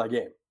third of that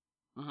game.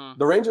 Mm-hmm.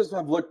 The Rangers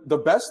have looked the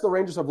best. The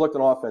Rangers have looked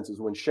in offense is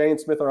when Shea and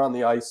Smith are on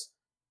the ice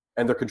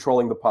and they're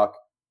controlling the puck,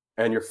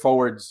 and your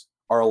forwards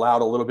are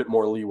allowed a little bit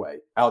more leeway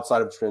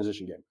outside of the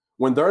transition game.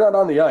 When they're not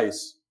on the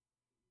ice,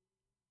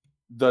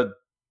 the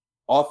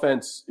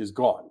offense is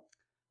gone,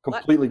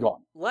 completely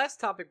gone. Last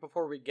topic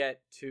before we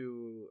get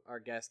to our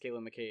guest,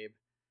 Caleb McCabe,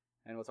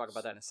 and we'll talk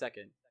about that in a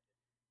second.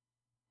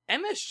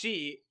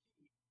 MSG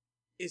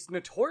is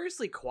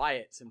notoriously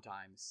quiet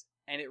sometimes,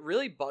 and it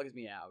really bugs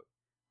me out.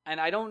 And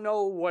I don't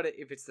know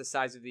if it's the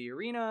size of the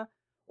arena,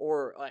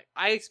 or like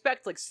I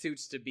expect like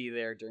suits to be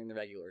there during the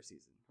regular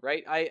season,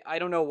 right? I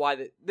don't know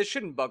why this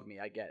shouldn't bug me.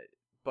 I get it,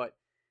 but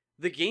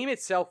the game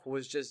itself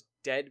was just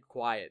dead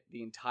quiet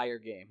the entire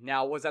game.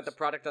 Now, was that the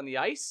product on the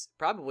ice?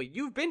 Probably.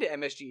 You've been to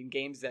MSG in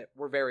games that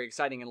were very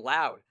exciting and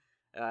loud,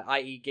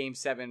 i.e. Game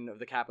 7 of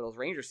the Capitals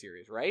Ranger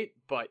series, right?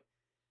 But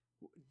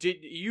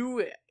did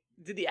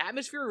the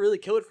atmosphere really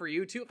kill it for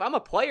you too? If I'm a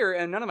player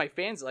and none of my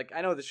fans, like,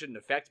 I know this shouldn't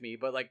affect me,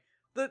 but like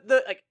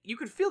like you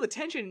could feel the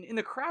tension in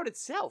the crowd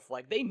itself.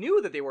 Like they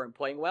knew that they weren't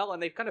playing well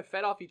and they kind of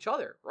fed off each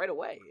other right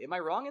away. Am I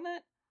wrong in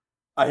that?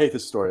 I hate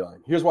this storyline.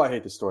 Here's why I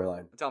hate this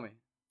storyline. Tell me.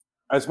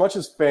 As much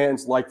as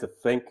fans like to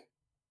think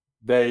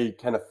they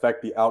can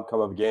affect the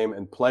outcome of a game,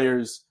 and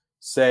players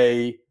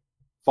say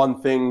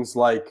fun things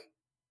like,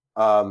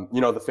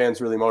 the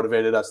fans really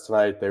motivated us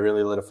tonight. They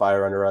really lit a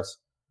fire under us.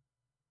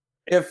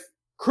 If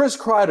Chris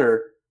Kreider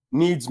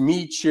needs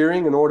me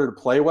cheering in order to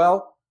play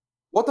well,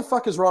 what the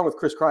fuck is wrong with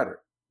Chris Kreider?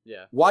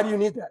 Yeah. Why do you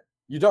need that?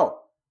 You don't.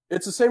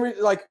 It's the same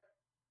reason, like,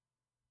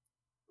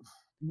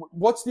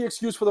 what's the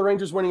excuse for the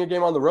Rangers winning a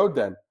game on the road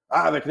then?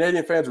 The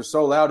Canadian fans were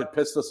so loud it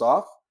pissed us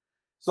off.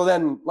 So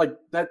then, like,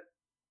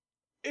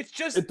 it's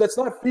just that's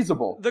not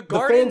feasible. The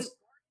Garden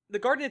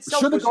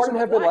itself. Should the Garden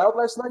have been loud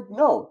last night?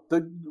 No.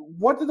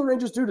 What did the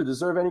Rangers do to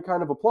deserve any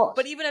kind of applause?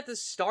 But even at the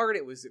start,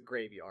 it was a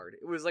graveyard.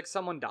 It was like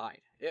someone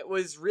died. It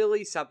was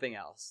really something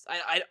else.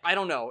 I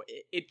don't know.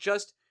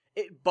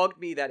 It bugged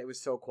me that it was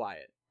so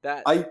quiet.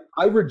 That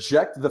I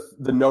reject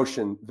the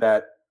notion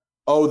that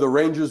the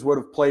Rangers would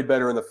have played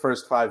better in the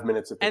first 5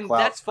 minutes if the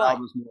crowd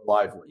was more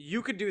lively.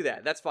 You could do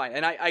that. That's fine.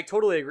 And I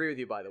totally agree with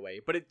you, by the way.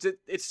 But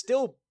it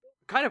still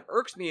kind of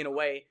irks me in a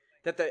way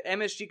that the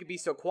MSG could be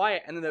so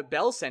quiet, and then the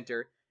Bell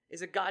Center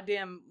is a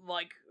goddamn,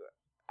 like,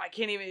 I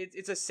can't even,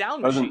 it's a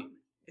sound machine.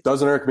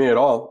 Doesn't irk me at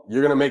all.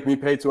 You're going to make me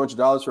pay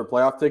 $200 for a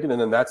playoff ticket,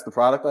 and then that's the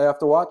product I have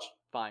to watch?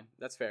 Fine.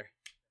 That's fair.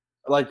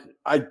 Like,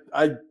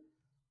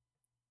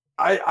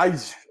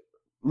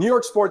 New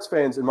York sports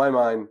fans, in my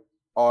mind,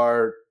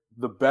 are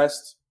the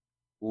best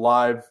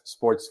live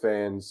sports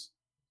fans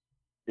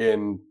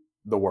in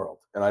the world.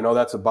 And I know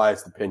that's a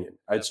biased opinion.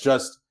 It's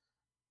just,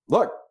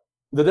 look,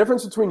 the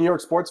difference between New York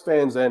sports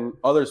fans and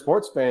other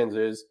sports fans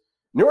is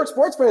New York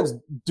sports fans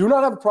do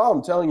not have a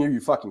problem telling you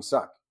fucking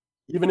suck,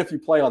 even if you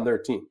play on their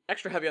team.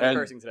 Extra heavy on the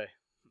cursing today.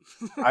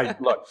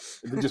 Look,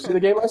 did you see the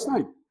game last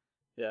night?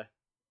 Yeah.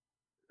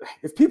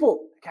 If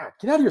people, God,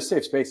 get out of your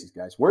safe spaces,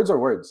 guys. Words are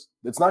words.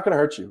 It's not going to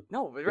hurt you.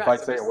 No, if I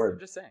say a word. I'm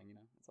just saying,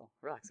 that's all.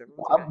 Relax.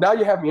 Okay. Now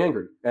you have me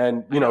angry,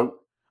 and I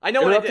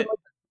know what I did.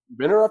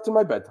 You've interrupted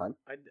my bedtime.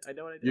 I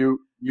know what I did.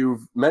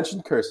 You've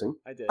mentioned cursing.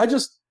 I did.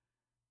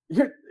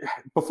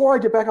 Before I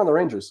get back on the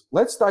Rangers,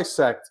 let's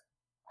dissect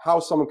how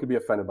someone could be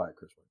offended by a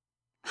curse word.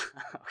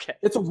 Okay.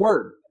 It's a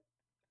word.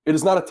 It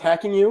is not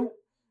attacking you.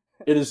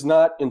 It is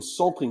not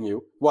insulting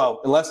you.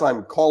 Well, unless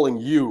I'm calling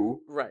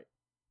you right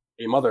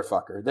a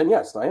motherfucker, then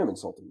yes, I am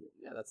insulting you.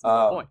 Yeah, that's the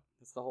whole point.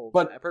 That's the whole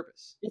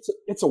purpose.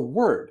 It's a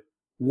word.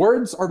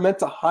 Words are meant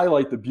to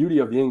highlight the beauty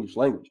of the English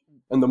language.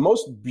 And the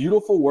most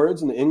beautiful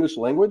words in the English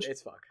language,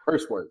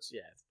 curse words.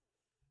 Yeah.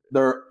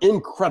 They're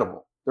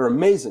incredible. They're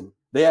amazing.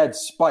 They add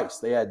spice.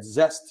 They add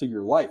zest to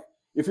your life.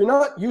 If you're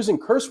not using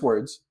curse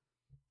words,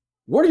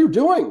 what are you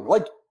doing?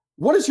 Like,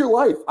 what is your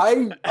life?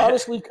 I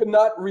honestly could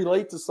not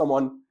relate to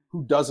someone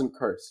who doesn't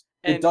curse.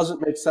 It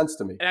doesn't make sense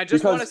to me. And I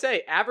just want to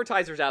say,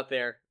 advertisers out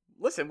there,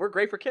 listen, we're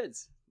great for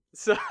kids.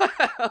 So,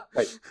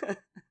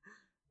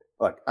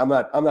 look, I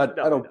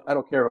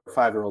don't care if a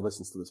 5-year-old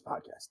listens to this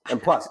podcast.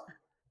 And plus,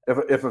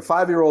 if a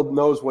 5-year-old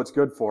knows what's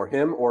good for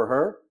him or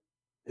her,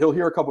 he'll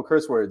hear a couple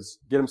curse words,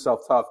 get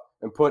himself tough,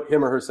 and put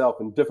him or herself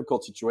in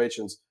difficult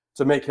situations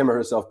to make him or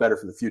herself better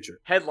for the future.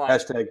 Headline.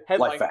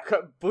 Life fact.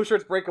 Blue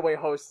Shirts Breakaway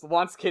host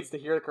wants kids to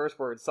hear the curse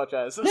words such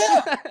as.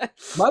 Yeah.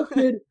 My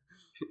kid.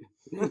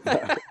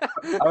 I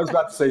was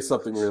about to say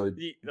something really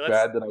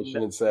bad that I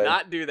shouldn't say.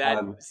 Not do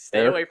that.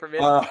 Stay away from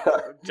it. I'm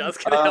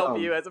just going to help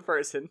you as a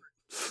person.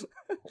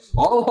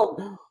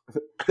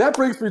 That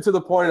brings me to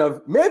the point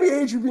of maybe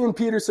Adrian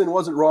Peterson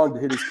wasn't wrong to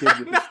hit his kid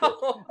with his stick.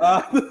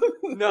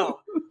 No.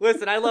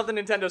 Listen, I love the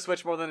Nintendo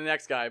Switch more than the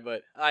next guy,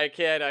 but I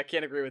can't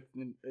agree with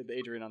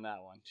Adrian on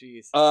that one.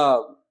 Jeez.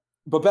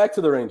 But back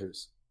to the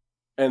Rangers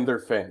and their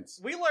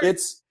fans. We learned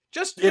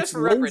just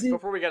for reference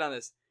before we get on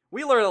this.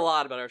 We learned a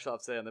lot about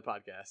ourselves today on the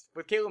podcast.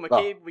 With Caitlin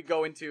McCabe, we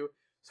go into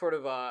sort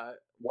of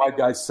why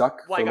guys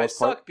suck. Why guys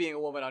suck. Being a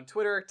woman on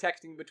Twitter,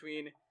 texting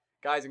between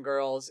guys and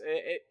girls.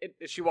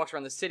 She walks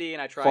around the city,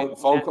 and I try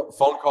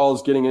phone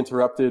calls getting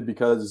interrupted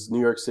because New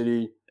York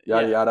City,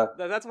 yada yada.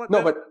 That's what.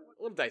 No, but a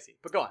little dicey.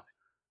 But go on.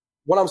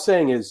 What I'm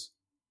saying is,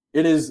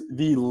 it is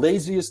the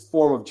laziest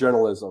form of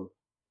journalism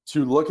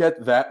to look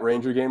at that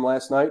Ranger game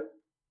last night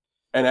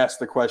and ask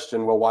the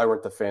question, well, why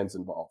weren't the fans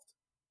involved?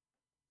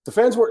 The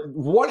fans were.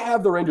 What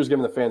have the Rangers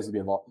given the fans to be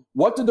involved?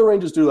 What did the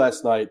Rangers do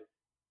last night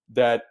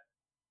that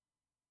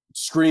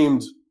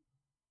screamed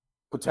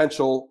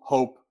potential,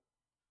 hope,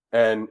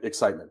 and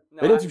excitement?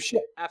 No, they didn't do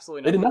shit.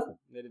 Absolutely nothing. nothing.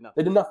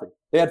 They did nothing.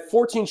 They had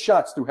 14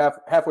 shots through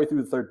halfway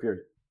through the third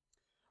period.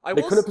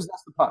 They couldn't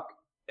possess the puck.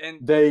 And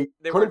they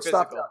couldn't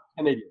stop the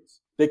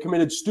Canadians. They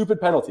committed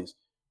stupid penalties.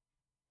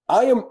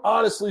 I am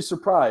honestly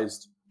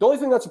surprised. The only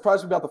thing that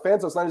surprised me about the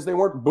fans last night is they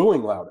weren't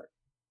booing louder.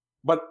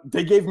 But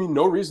they gave me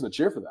no reason to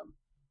cheer for them.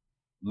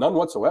 None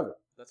whatsoever.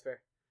 That's fair.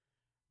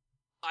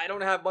 I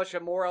don't have much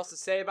more else to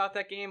say about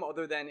that game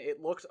other than it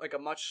looked like a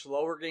much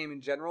slower game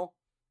in general.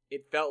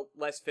 It felt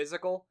less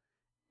physical.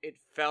 It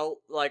felt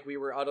like we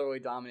were utterly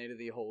dominated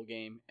the whole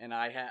game. And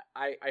I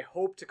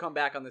hope to come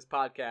back on this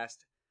podcast.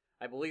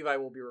 I believe I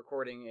will be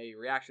recording a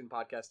reaction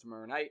podcast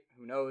tomorrow night.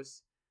 Who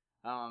knows?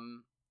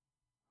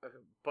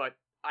 But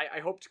I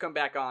hope to come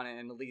back on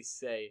and at least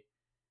say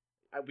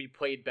we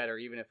played better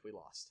even if we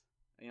lost.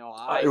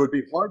 It would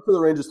be hard for the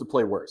Rangers to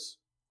play worse.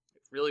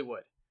 It really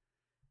would.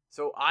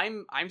 So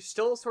I'm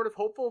still sort of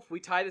hopeful if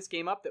we tie this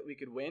game up that we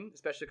could win,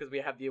 especially because we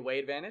have the away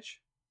advantage.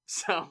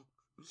 So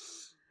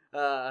we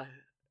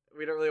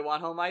don't really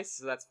want home ice,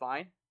 so that's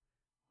fine.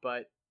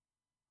 But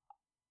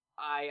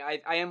I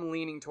am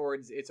leaning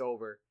towards it's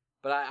over.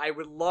 But I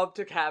would love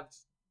to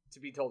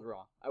be told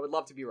wrong. I would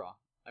love to be wrong.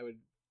 I would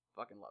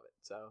fucking love it.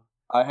 So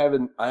I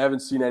haven't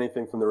seen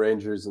anything from the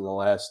Rangers in the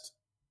last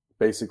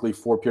basically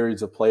 4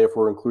 periods of play if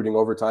we're including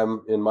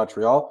overtime in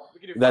Montreal.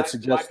 That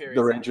suggests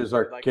the Rangers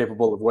are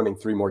capable of winning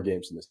 3 more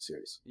games in this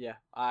series. Yeah,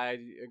 I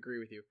agree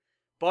with you.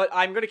 But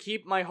I'm gonna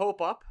keep my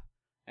hope up,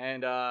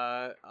 and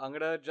I'm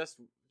gonna just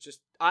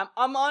I'm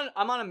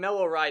on a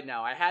mellow ride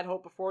now. I had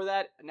hope before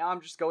that. Now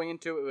I'm just going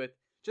into it with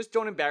just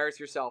don't embarrass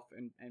yourself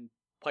and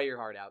play your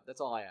heart out.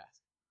 That's all I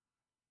ask.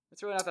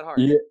 It's really not that hard.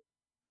 Yeah,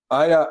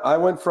 I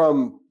went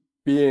from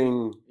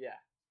being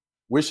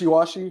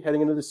wishy-washy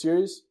heading into the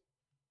series,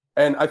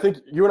 and I think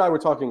you and I were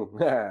talking.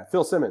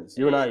 Phil Simmons,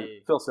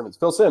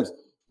 Phil Sims.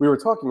 We were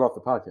talking off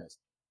the podcast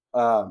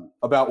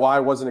about why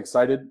I wasn't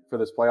excited for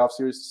this playoff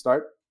series to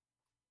start,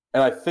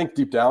 and I think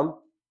deep down,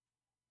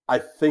 I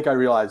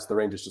realized the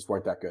Rangers just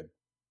weren't that good,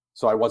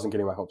 so I wasn't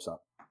getting my hopes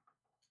up.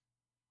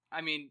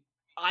 I mean,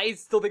 I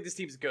still think this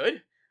team's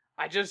good.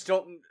 I just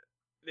don't.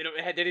 They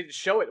didn't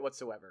show it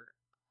whatsoever.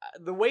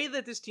 The way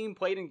that this team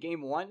played in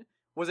Game 1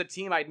 was a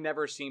team I'd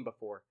never seen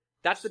before.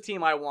 That's the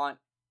team I want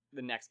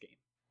the next game.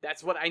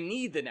 That's what I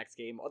need the next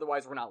game.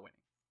 Otherwise, we're not winning.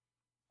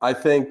 I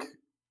think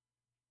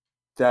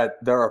that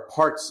there are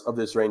parts of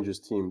this Rangers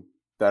team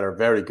that are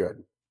very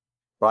good.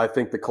 But I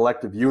think the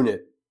collective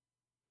unit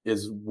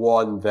is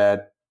one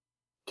that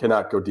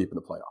cannot go deep in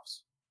the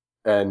playoffs.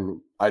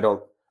 And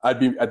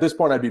at this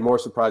point, I'd be more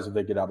surprised if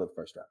they get out of the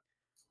first round.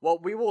 Well,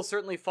 we will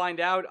certainly find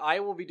out. I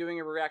will be doing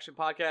a reaction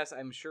podcast.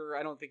 I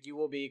don't think you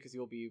will be because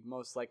you'll be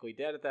most likely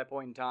dead at that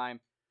point in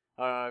time.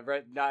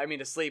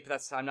 Asleep.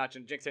 I'm not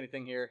going to jinx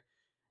anything here.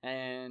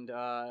 And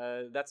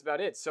that's about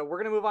it. So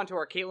we're going to move on to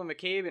our Caitlin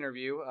McCabe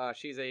interview.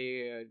 She's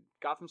a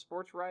Gotham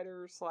sports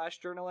writer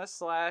 /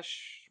 journalist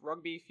 /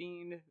 rugby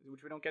fiend,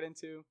 which we don't get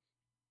into.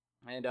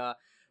 And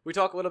we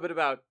talk a little bit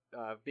about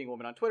being a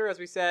woman on Twitter, as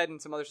we said,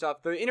 and some other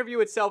stuff. The interview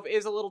itself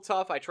is a little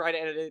tough. I try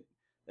to edit it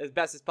as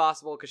best as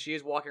possible because she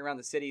is walking around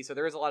the city, so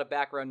there is a lot of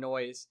background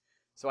noise.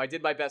 So I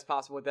did my best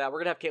possible with that.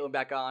 We're going to have Caitlin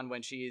back on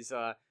when she's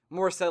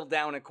more settled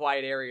down in a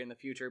quiet area in the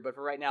future. But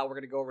for right now, we're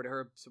going to go over to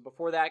her. So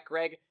before that,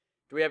 Greg,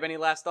 do we have any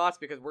last thoughts?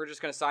 Because we're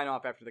just going to sign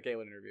off after the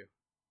Caitlin interview.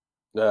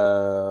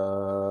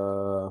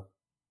 No.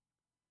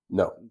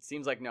 It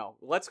seems like no.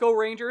 Let's go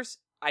Rangers.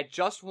 I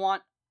just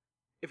want...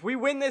 If we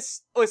win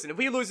this... Listen, if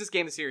we lose this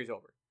game, the series is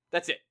over.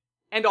 That's it.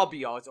 End all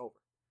be all. It's over.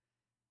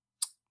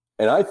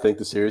 And I think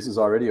the series is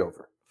already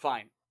over.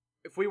 Fine.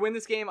 If we win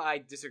this game, I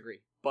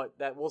disagree. But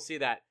we'll see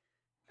that.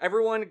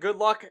 Everyone, good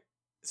luck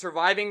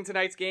surviving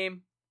tonight's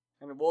game.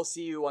 And we'll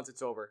see you once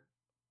it's over.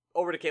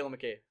 Over to Caitlin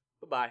McCabe.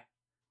 Bye-bye.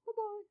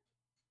 Bye-bye.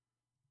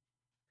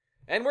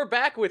 And we're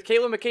back with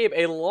Caitlin McCabe,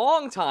 a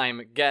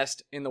longtime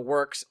guest in the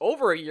works,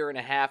 over a year and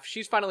a half.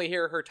 She's finally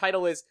here. Her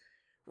title is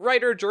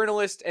writer,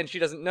 journalist, and she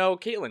doesn't know.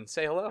 Caitlin,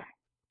 say hello.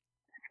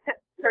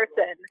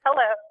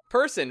 Hello.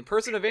 Person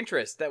of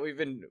interest that we've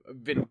been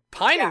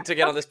pining to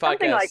get on this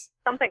podcast.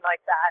 Something like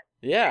that.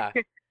 Yeah.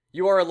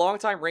 You are a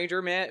longtime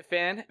Ranger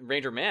fan,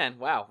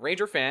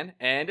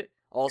 and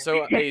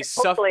also a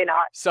Hopefully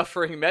not.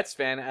 suffering Mets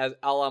fan, as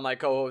a la my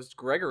co-host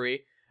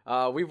Gregory.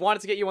 We've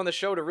wanted to get you on the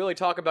show to really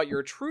talk about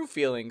your true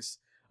feelings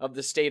of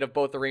the state of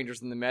both the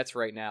Rangers and the Mets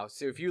right now.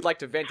 So if you'd like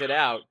to vent it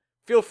out,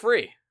 feel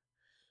free.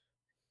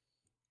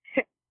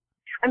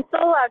 I'm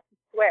still allowed to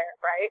swear,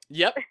 right?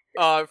 Yep.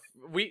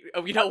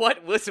 You know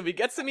what? Listen, we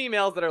get some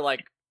emails that are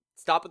like,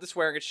 "Stop with the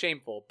swearing; it's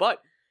shameful."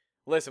 But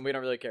listen, we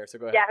don't really care. So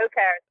go ahead. Yeah, who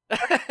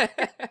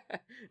cares?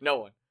 No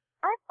one.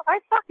 I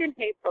fucking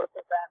hate both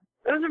of them.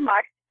 Those are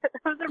my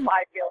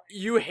feelings.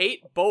 You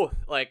hate both,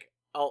 like.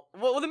 Oh,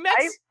 well, the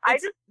Mets.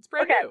 It's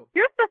brand new.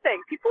 Here's the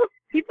thing: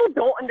 people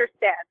don't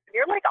understand. When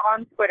you're like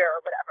on Twitter or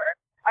whatever.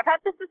 I've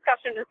had this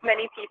discussion with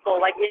many people,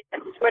 like in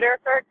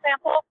Twitter, for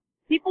example.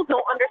 People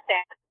don't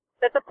understand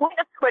that the point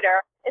of Twitter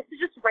is to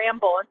just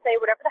ramble and say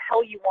whatever the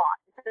hell you want.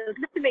 It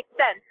doesn't make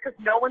sense because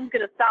no one's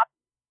gonna stop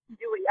and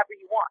do whatever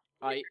you want.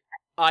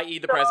 I.e.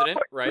 the president,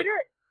 right?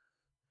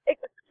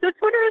 So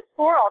Twitter is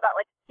for all that,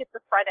 like,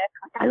 schizophrenic,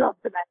 like, I love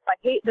the Mets, I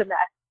hate the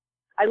Mets,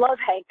 I love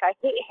Hank, I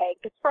hate Hank.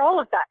 It's for all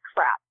of that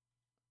crap.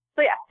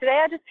 So yeah, today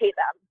I just hate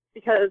them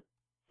because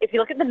if you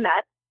look at the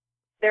Mets,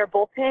 their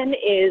bullpen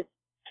is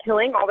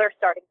killing all their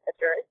starting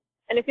pitchers.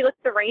 And if you look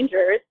at the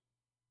Rangers,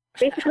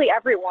 basically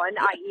everyone,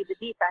 i.e. the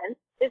defense,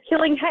 is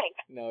killing Hank.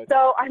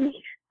 So, I mean,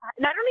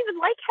 and I don't even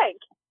like Hank.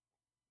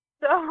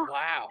 So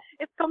wow.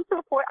 It's come to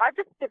a point, I've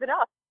just given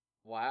up.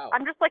 Wow.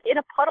 I'm just like in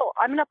a puddle.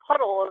 I'm in a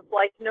puddle of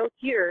like no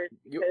tears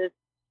because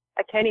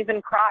I can't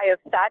even cry of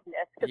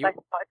sadness because I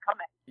saw it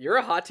coming. You're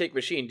a hot take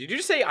machine. Did you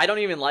just say I don't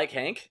even like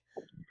Hank?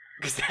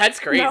 Because that's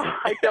crazy. No,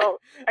 I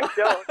don't.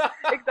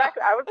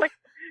 Exactly. I was like,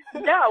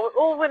 no.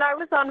 Well, when I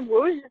was on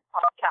Woj's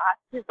podcast,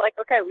 he's like,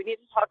 okay, we need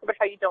to talk about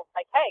how you don't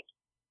like Hank.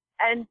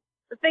 And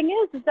the thing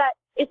is that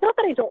it's not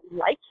that I don't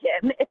like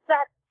him. It's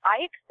that I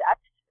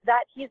accept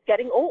that he's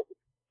getting old,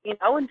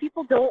 and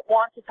people don't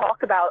want to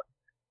talk about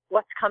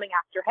what's coming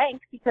after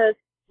Hank because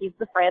he's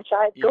the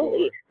franchise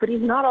goalie, but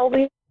he's not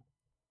always.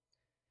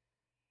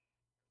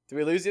 Did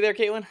we lose you there,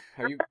 Caitlin?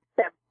 Are you?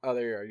 Oh,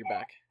 there you are. You're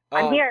back.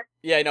 I'm here.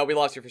 Yeah, no, we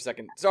lost you for a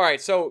second. All right,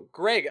 so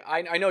Greg,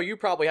 I know you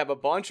probably have a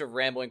bunch of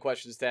rambling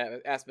questions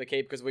to ask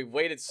McCabe because we've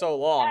waited so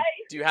long.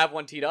 Hey. Do you have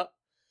one teed up?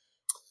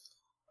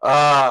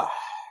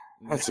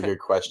 That's a good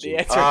question. The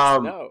answer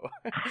is no.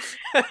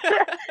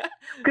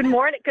 Good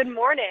morning. Good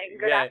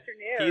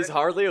afternoon. He's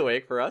hardly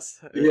awake for us.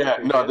 Yeah,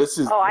 no, this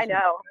is. Oh, I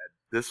know.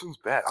 This one's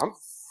bad. I'm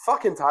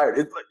fucking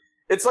tired.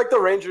 It's like the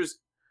Rangers.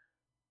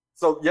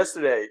 So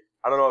yesterday,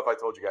 I don't know if I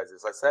told you guys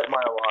this. I set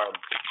my alarm.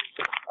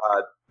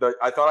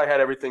 I thought I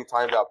had everything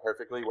timed out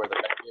perfectly where the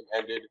next game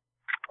ended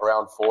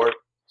around 4.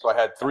 So I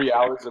had 3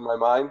 hours in my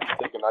mind to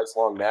take a nice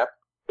long nap.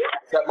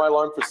 Set my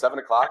alarm for 7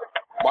 o'clock.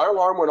 My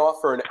alarm went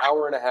off for an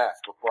hour and a half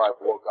before I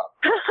woke up.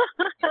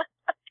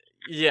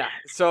 Yeah,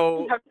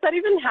 so... How does that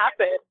even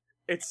happen?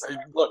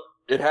 Look,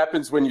 it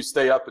happens when you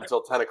stay up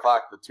until 10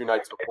 o'clock the 2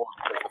 nights before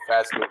because the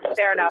fast movie is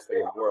the best thing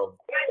in the world.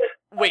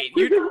 Wait,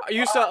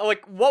 you saw,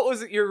 like, what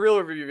was your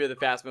real review of the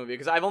Fast movie?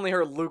 Because I've only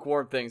heard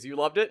lukewarm things. You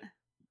loved it?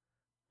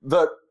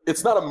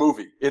 It's not a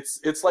movie.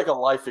 It's like a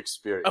life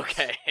experience.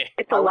 Okay.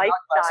 It's a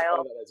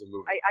lifestyle. That as a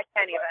movie. I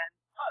can't even.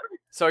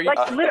 So you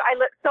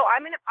so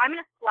I'm in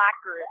a Slack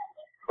group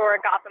for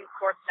Gotham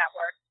Sports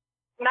Network,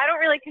 and I don't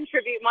really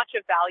contribute much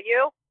of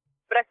value,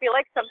 but I feel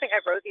like something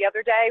I wrote the other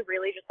day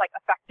really just like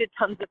affected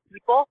tons of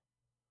people.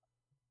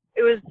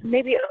 It was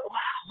maybe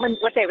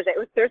what day was it?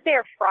 It was Thursday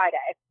or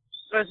Friday.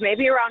 It was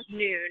maybe around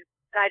noon,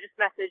 and I just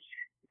messaged,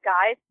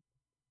 guys,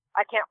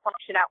 I can't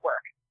function at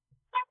work.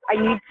 I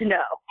need to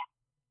know,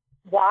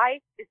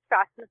 why is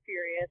Fast and the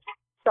Furious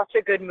such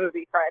a good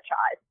movie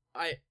franchise?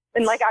 I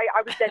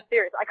was dead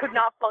serious. I could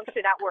not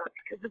function at work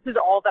because this is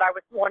all that I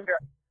was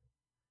wondering.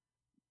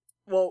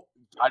 Well,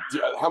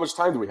 how much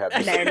time do we have?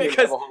 Men. We have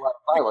a whole lot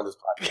of time on this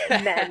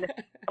podcast. Men.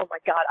 Oh my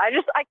God. I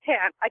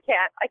can't.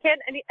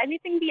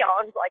 Anything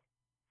beyond like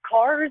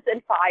cars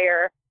and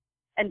fire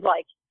and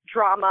like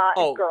drama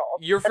and girls.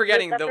 You're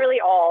forgetting that's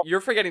really all.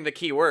 You're forgetting the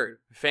key word,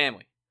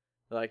 family.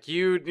 Like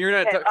you're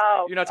not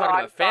talking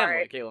about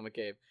family, Caleb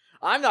McCabe.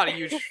 I'm not a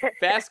huge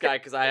Fast guy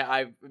because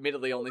I've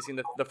admittedly only seen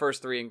the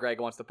first 3, and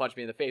Greg wants to punch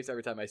me in the face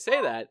every time I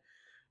say that.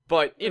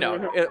 But,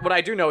 what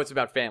I do know it's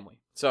about family.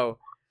 So,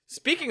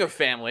 speaking of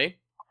family,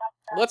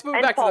 let's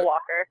move back Paul to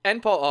Walker.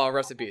 And Paul. Oh,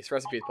 rest in peace,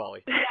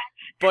 Paulie.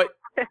 But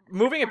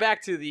moving it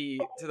back to the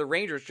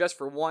Rangers just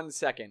for 1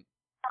 second.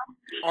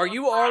 Are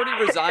you already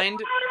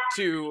resigned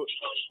to?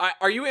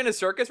 Are you in a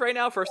circus right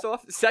now? First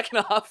off,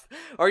 second off,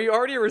 are you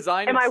already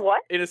resigned? Am I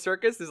what? In a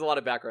circus? There's a lot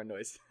of background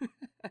noise.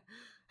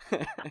 No,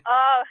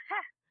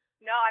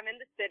 I'm in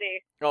the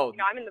city. Oh,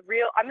 I'm in the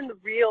real.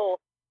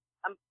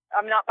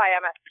 I'm not by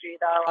MSG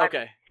though. Okay.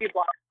 I'm a few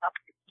blocks up,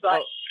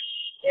 but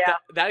yeah.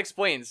 That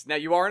explains. Now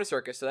you are in a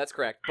circus, so that's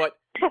correct. But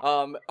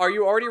are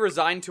you already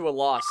resigned to a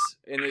loss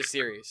in this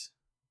series?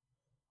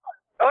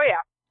 Oh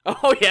yeah.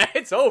 Oh yeah,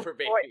 it's over,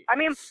 baby. I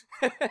mean,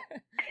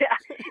 yeah,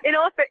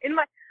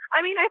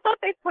 I thought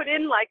they put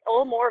in like a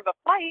little more of a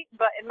fight,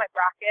 but in my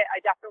bracket, I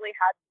definitely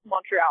had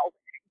Montreal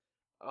winning.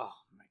 Oh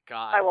my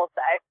God. I will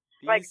say.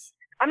 Like,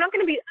 I'm not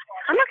gonna be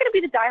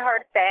the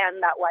diehard fan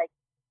that like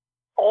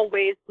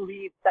always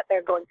believes that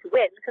they're going to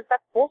win, because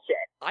that's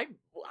bullshit. I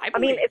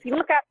mean, if you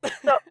look at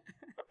the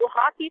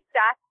hockey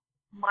stats,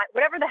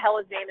 whatever the hell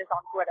his name is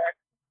on Twitter,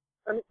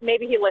 or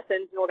maybe he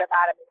listens and will get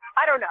mad at me.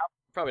 I don't know.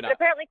 Probably not. But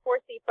apparently,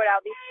 Corsi put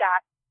out these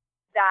stats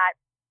that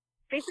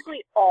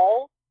basically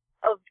all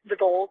of the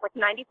goals, like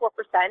 94%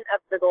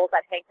 of the goals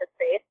that Hank has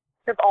faced,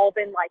 have all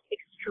been like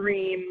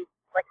extreme,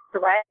 like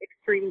threat,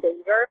 extreme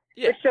danger.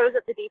 Yeah. Which shows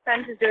that the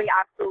defense is doing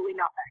absolutely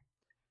nothing.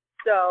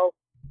 So,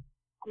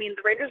 I mean,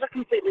 the Rangers are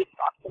completely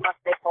fucked unless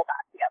they pull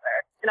that together,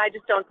 and I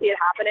just don't see it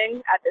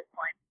happening at this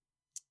point.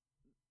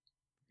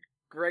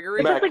 Gregory,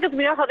 especially because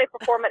we know how they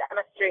perform at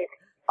MSG.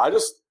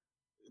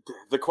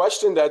 The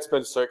question that's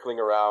been circling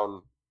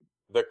around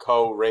the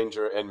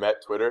co-Ranger and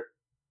Met Twitter,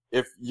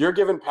 if you're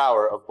given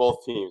power of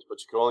both teams, but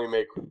you can only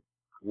make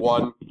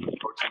one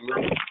coaching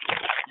move, do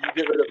you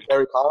get rid of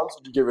Terry Collins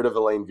or do you get rid of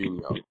Alain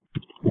Vigneault?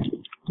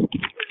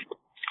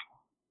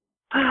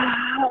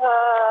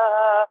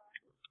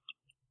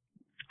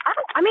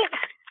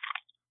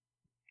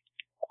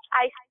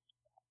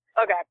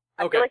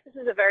 I feel like this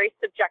is a very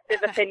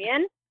subjective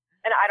opinion,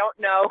 and I don't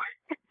know.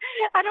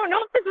 I don't know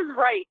if this is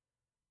right,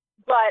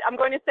 but I'm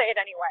going to say it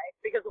anyway,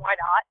 because why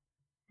not?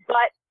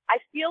 But I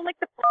feel like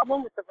the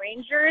problem with the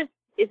Rangers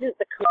isn't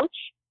the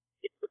coach,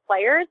 it's the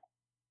players.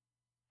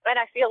 And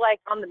I feel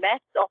like on the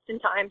Mets,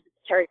 oftentimes it's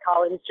Terry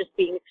Collins just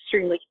being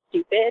extremely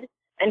stupid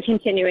and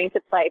continuing to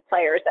play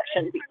players that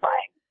shouldn't be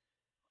playing.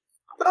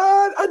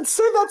 I'd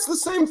say that's the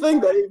same thing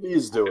that AV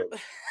is doing.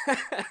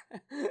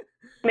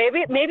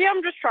 Maybe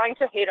I'm just trying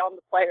to hate on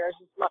the players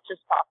as much as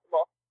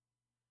possible.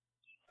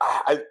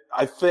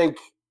 I think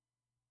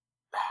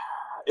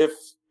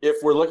if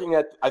we're looking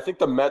at, I think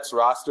the Mets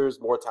roster is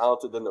more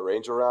talented than the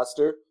Ranger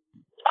roster.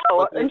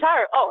 I mean,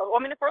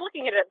 if we're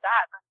looking at it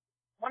that,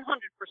 100%.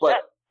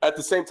 But at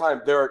the same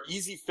time, there are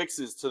easy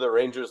fixes to the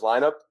Rangers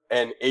lineup,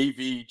 and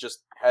AV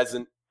just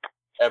hasn't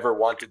ever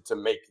wanted to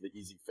make the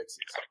easy fixes.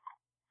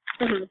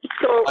 Mm-hmm.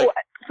 So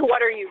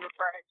what are you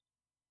referring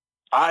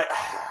to?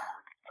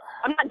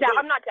 I'm not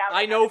down.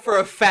 I know for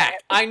a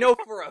fact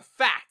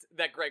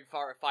that Greg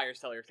fires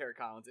Terry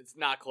Collins. It's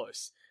not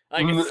close.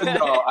 Like,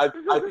 no, I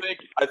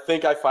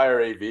think I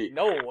fire AV.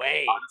 No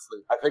way. Honestly,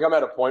 I think I'm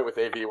at a point with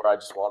AV where I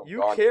just want him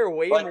gone. You care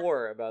way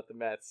more about the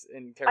Mets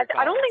and Terry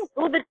Collins. I don't think.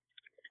 Well,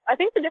 I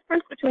think the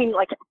difference between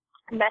like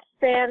Mets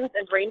fans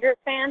and Rangers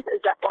fans is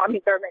that, well, I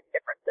mean, there are many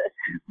differences,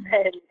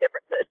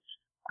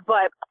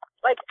 but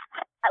like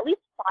at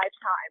least 5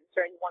 times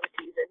during one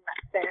season,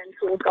 Mets fans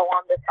will go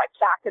on this like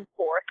back and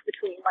forth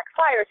between like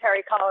fire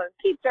Terry Collins,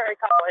 keep Terry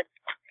Collins,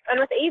 and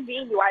with AV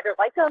you either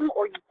like him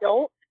or you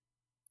don't.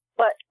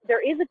 But there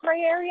is a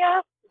gray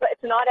area, but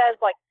it's not as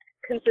like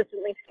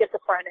consistently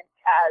schizophrenic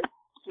as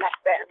Mets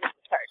fans with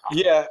Terry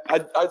Collins. Yeah,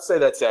 I'd say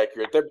that's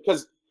accurate.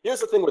 Because here's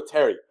the thing with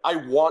Terry. I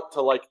want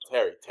to like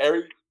Terry.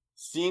 Terry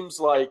seems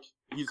like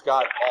he's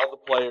got all the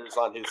players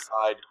on his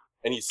side,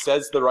 and he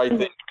says the right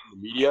thing in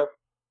the media.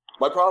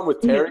 My problem with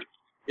Terry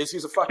is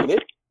he's a fucking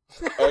idiot.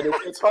 And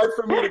it's hard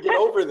for me to get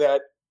over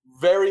that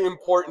very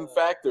important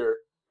factor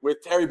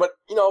with Terry. But,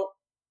 you know,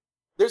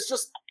 there's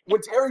just,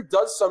 when Terry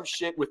does some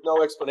shit with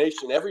no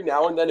explanation, every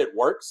now and then it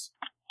works.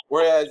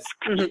 Whereas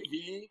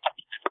AV,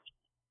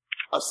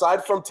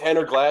 aside from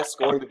Tanner Glass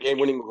scoring the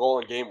game-winning goal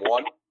in Game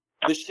 1,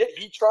 the shit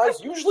he tries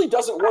usually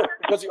doesn't work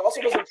because he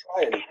also doesn't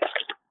try anything.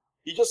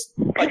 He just,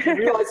 like, he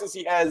realizes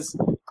he has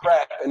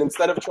crap, and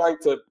instead of trying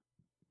to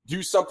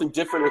do something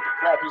different with the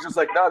crap, he's just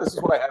like, no, this is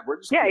what I have. We're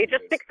just he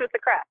just sticks with the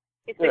crap.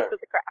 He sticks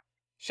with the crap.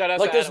 Shout out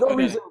like, to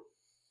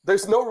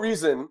there's no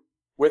reason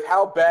with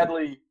how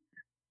badly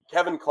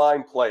Kevin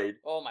Klein played.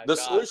 Oh my the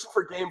God. solution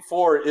for Game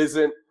 4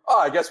 isn't,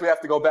 I guess we have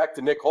to go back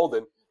to Nick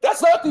Holden.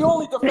 That's not the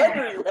only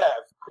defender you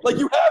have. Like,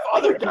 you have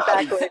other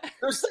guys. Exactly.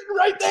 They're sitting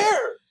right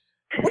there.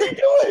 What are you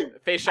doing?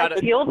 Face shot. I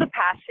feel the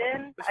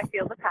passion.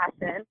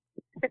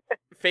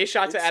 Face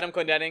shot to Adam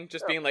Clendenning,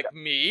 just being like,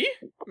 me,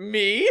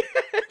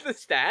 the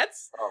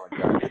stats. Oh my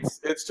God,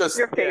 it's just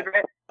Your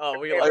favorite. Oh,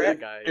 we love that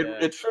guy.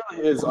 It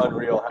truly is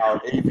unreal how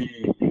AV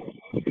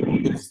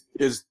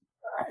is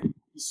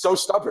so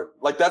stubborn.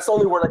 Like, that's the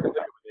only word I can think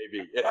of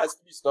with AV. It has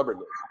to be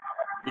stubbornness,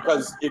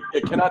 because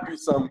it cannot be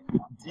some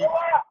deep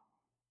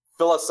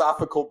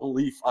philosophical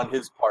belief on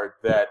his part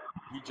that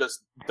he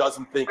just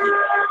doesn't think he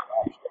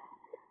has.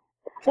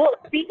 Well,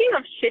 speaking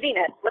of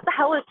shittiness, what the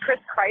hell is Chris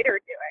Kreider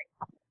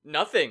doing?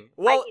 Nothing.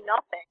 Well,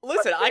 nothing.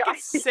 Listen, I can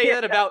say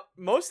that about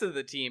most of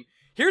the team.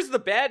 Here's the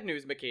bad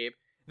news, McCabe.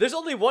 There's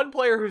only one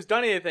player who's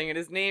done anything, and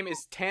his name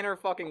is Tanner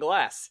fucking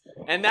Glass.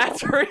 And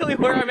that's really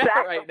where I'm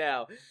at right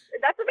now.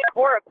 That's a bit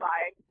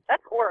horrifying.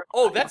 That's horrifying.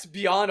 Oh, that's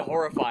beyond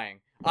horrifying.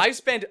 I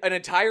spent an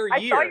entire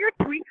year. I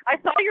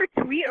saw your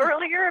tweet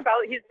earlier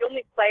about he's the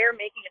only player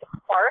making a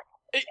spark.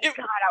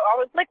 God,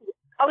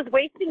 I was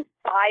wasting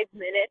 5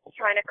 minutes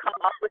trying to come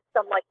up with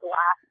some like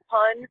Glass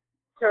pun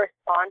to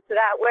respond to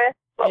that with,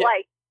 but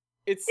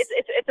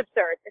It's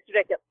absurd. It's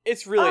ridiculous.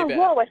 It's really bad.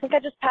 Whoa! I think I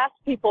just passed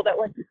people that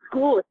went to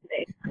school with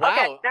me. Wow.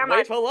 Okay, never mind.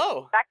 Wait,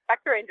 hello.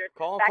 Back to Rangers.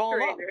 Call back to them up.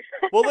 Rangers.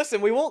 Well,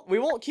 listen, we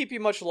won't keep you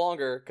much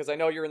longer because I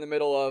know you're in the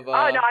middle of. Oh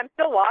no, I'm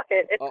still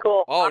walking. It's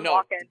cool. Oh I'm no,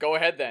 walking. go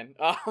ahead then.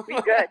 We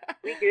good.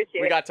 We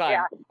Gucci. We got time.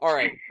 Yeah. All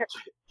right.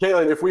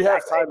 Caitlin, if we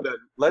have time, then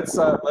let's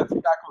tackle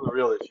the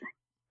real issue.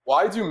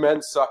 Why do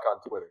men suck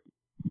on Twitter?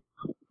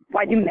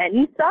 Why do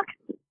men suck?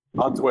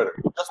 On Twitter,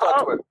 just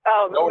on Twitter.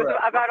 Oh, Nowhere else.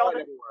 about all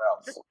this. Anywhere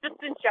else.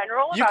 Just in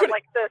general You about could-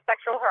 like the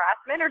sexual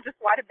harassment, or just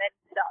why do men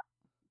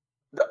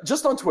suck?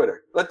 Just on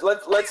Twitter. Let's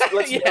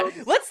Yeah,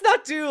 let's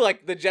not do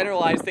like the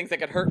generalized things that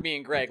could hurt me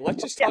and Greg.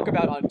 Let's just talk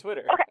about on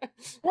Twitter. Okay.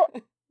 Well,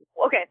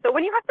 okay. So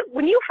when you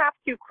have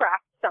to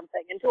craft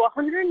something into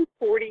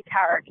 140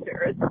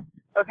 characters,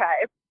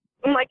 okay,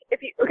 and like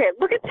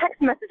look at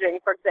text messaging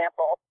for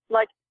example.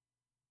 Like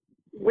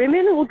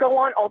women will go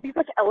on all these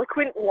like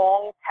eloquent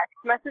long text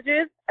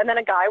messages, and then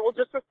a guy will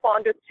just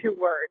respond with 2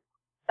 words.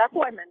 That's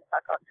why men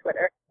suck on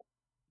Twitter.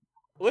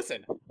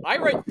 Listen, I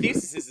write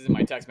theses in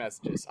my text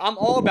messages. I'm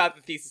all about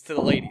the thesis to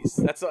the ladies.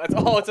 That's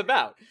all it's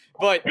about.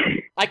 But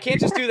I can't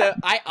just do that.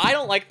 I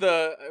don't like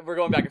we're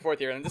going back and forth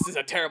here, and this is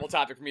a terrible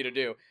topic for me to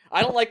do.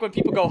 I don't like when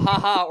people go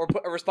haha or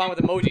respond with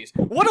emojis.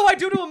 What do I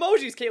do to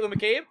emojis, Caitlin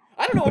McCabe?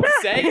 I don't know what to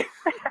say.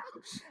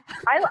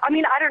 I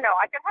mean, I don't know.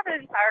 I could have an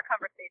entire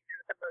conversation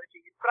with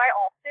emojis, but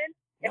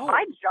if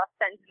I just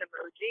send an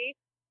emoji,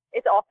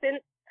 it's often,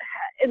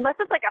 unless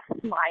it's like a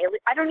smiley,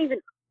 I don't even.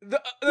 The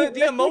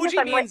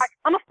emoji means.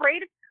 I'm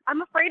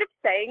afraid of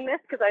saying this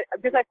because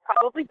I've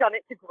probably done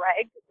it to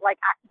Greg,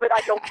 but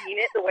I don't mean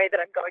it the way that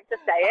I'm going to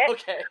say it.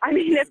 Okay. I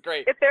mean, That's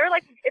great. if there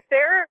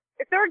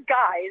are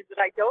guys that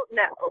I don't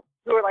know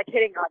who are like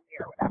hitting on me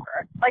or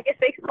whatever, like if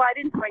they slide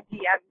into my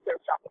DMs or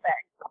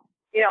something,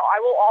 I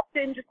will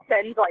often just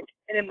send like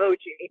an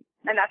emoji,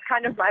 and that's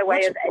kind of my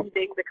way of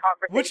ending the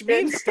conversation. Which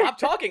means stop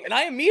talking. And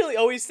I immediately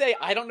always say,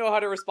 I don't know how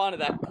to respond to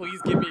that.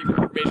 Please give me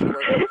information to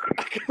work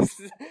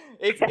with.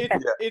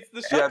 It's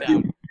the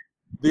shutdown.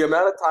 The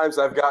amount of times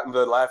I've gotten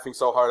the laughing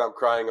so hard I'm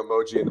crying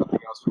emoji and nothing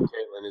else from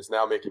Caitlin is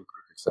now making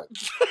perfect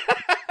sense.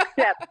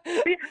 Yeah.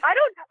 See, I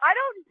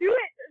don't do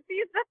it.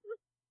 See, it's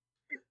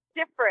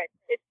different.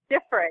 It's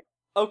different.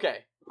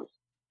 Okay.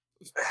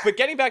 But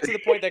getting back to the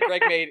point that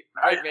Greg made,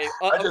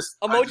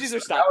 emojis are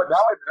stopping.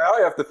 Now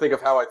I have to think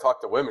of how I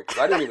talk to women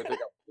because I didn't even think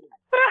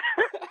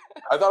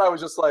I thought I was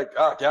just like,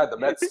 oh god, the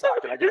Mets suck.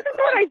 And This is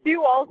what I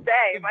do all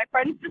day. My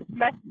friends just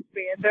message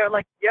me and they're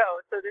like, "Yo,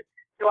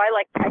 do I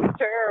like text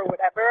her or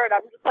whatever?" And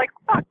I'm just like,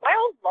 "Fuck, my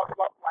whole love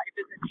life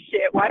isn't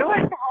shit. Why do I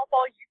have to help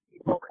all you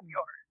people with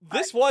yours?"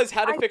 This was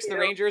how to fix the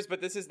Rangers,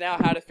 but this is now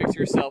how to fix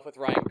yourself with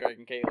Ryan, Greg,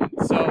 and Caitlin.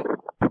 So,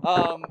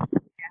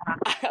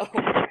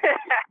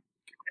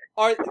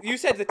 you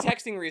said the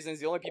texting reason is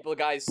the only people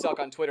guys suck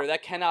on Twitter.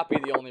 That cannot be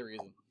the only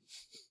reason.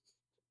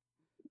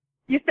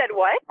 You said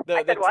what?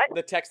 I said what?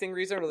 The texting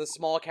reason or the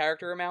small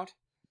character amount?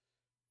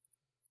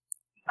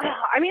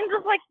 I mean,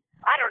 just like,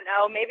 I don't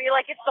know, maybe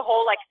like it's the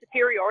whole like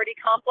superiority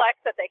complex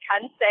that they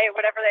can say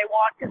whatever they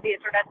want because the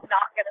internet's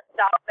not going to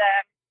stop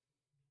them.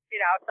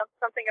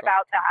 Something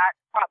about that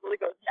probably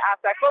goes into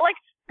aspect. But like,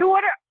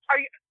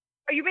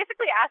 are you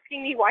basically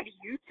asking me why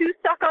you two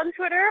suck on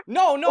Twitter?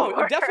 No,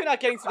 I'm definitely not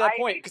getting to that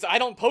point because I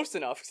don't post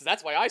enough. Because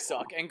that's why I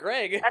suck. And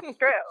Greg. That's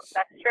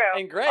true.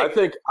 And Greg.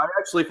 I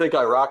actually think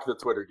I rock the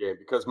Twitter game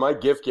because my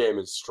GIF game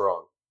is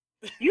strong.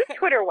 You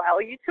Twitter well.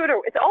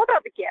 It's all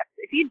about the GIFs.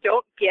 If you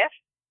don't GIF,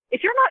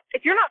 if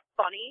you're not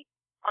funny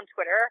on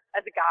Twitter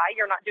as a guy,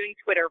 you're not doing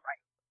Twitter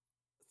right.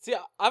 See,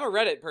 I'm a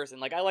Reddit person.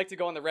 Like, I like to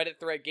go on the Reddit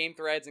thread, game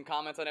threads, and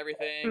comments on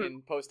everything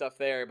and post stuff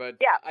there. But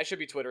yeah. I should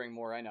be Twittering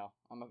more. I know.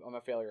 I'm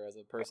a failure as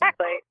a person.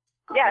 Exactly.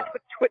 Yeah,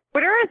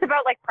 Twitter is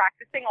about like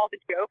practicing all the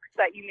jokes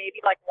that you maybe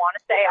like want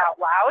to say out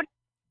loud,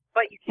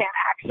 but you can't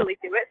actually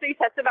do it. So you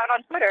test them out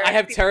on Twitter. I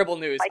have terrible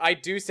news. I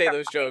do say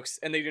those jokes,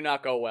 and they do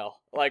not go well.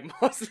 Like,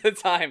 most of the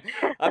time.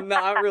 I'm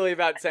not really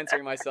about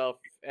censoring myself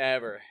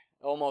ever.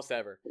 Almost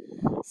ever.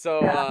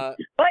 So,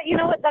 But you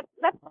know what? That's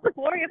the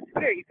glory of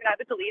Twitter. You can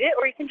either delete it,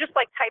 or you can just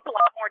like type a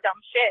lot more dumb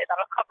shit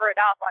that'll cover it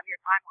up on your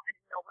timeline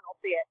and no one will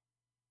see it.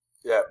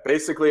 Yeah,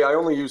 basically, I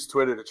only use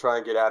Twitter to try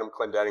and get Adam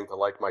Clendenning to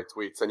like my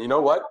tweets. And you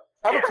know what?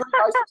 I have a pretty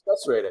high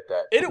success rate at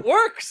that. It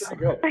works!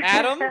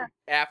 Adam,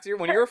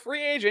 when you're a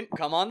free agent,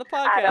 come on the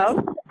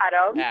podcast.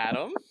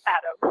 Adam.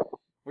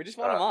 We just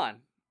want him on.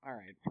 All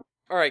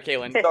right,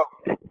 Caitlin. So,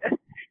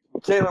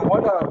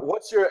 Caitlin,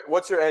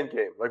 what's your end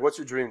game? Like, what's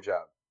your dream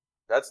job?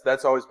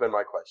 That's always been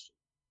my question.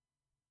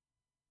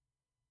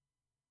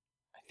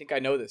 I think I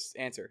know this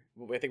answer.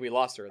 I think we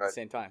lost her at the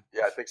same time.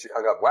 Yeah, I think she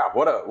hung up. Wow,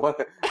 what a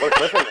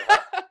cliffhanger.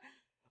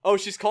 Oh,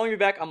 she's calling me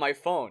back on my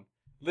phone.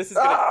 This is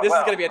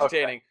gonna be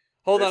entertaining. Okay.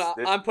 Hold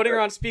on, I'm putting her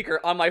on speaker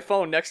on my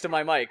phone next to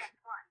my mic.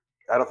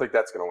 I don't think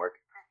that's gonna work.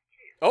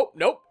 Oh,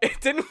 nope,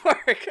 it didn't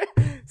work.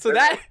 So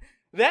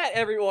that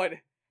everyone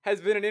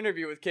has been an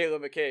interview with Caitlin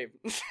McCabe.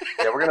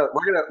 Yeah,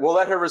 we'll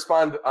let her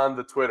respond on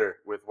the Twitter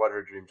with what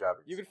her dream job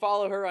is. You can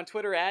follow her on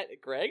Twitter at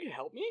Greg.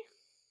 Help me.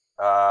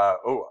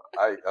 Oh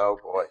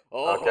boy.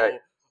 Oh, okay.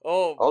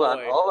 Oh, Hold on,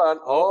 boy.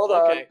 hold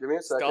on. Okay. Give me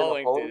a second.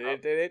 Stalling.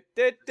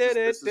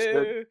 This is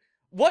good.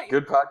 What?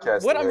 Good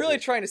podcasting. What I'm there, really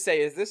dude. trying to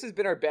say is this has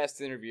been our best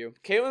interview.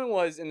 Caitlin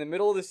was in the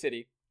middle of the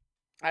city.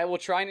 I will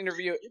try and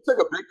interview. You took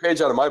a big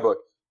page out of my book.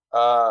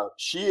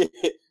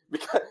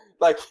 Because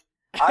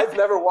I've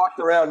never walked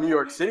around New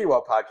York City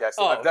while podcasting.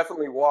 Oh, I've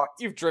definitely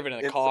walked You've driven in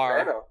a in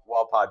car. Savannah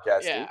while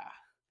podcasting.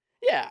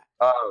 Yeah.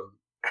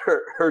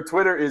 Her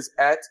Twitter is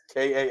at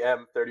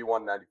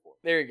KAM3194.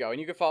 There you go. And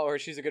you can follow her.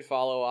 She's a good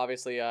follow.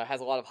 Obviously, has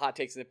a lot of hot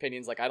takes and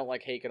opinions. Like, I don't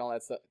like Hank and all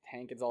that stuff.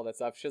 Hank and all that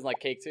stuff. She doesn't like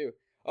cake, too.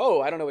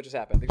 Oh, I don't know what just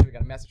happened. I think we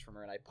got a message from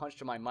her, and I punched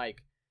to my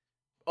mic.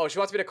 Oh, she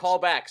wants me to call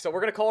back, so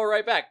we're going to call her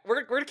right back.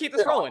 We're going to keep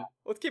this rolling.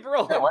 Let's keep it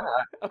rolling. Yeah, why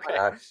not? Okay.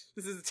 Why not?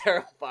 This is a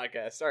terrible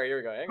podcast. Sorry, here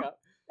we go. Hang up.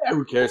 Yeah,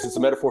 who cares? It's a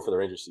metaphor for the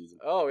Rangers season.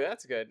 Oh, yeah,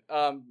 that's good.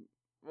 Well,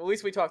 at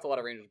least we talked a lot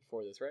of Rangers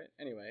before this, right?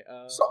 Anyway.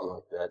 Something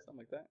like that. Something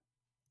like that.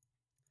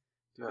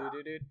 Yeah,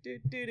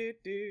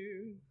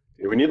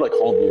 we need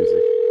hold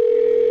music.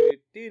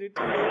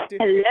 Hello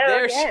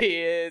There again. she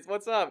is.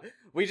 What's up?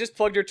 We just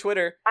plugged your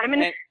Twitter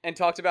and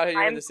talked about how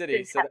you're in the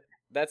city, so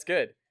that's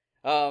good.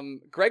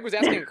 Greg was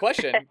asking a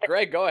question.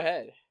 Greg, go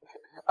ahead.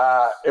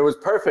 It was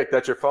perfect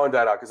that your phone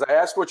died out because I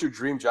asked what your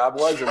dream job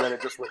was and then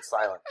it just went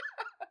silent.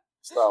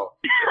 So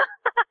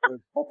it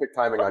was perfect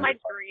timing on my your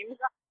part. dreams.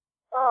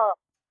 Oh,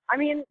 I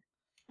mean,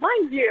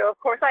 mind you, of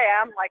course I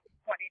am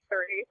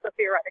 23, so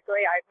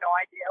theoretically I have no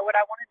idea what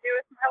I want to do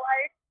with my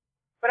life.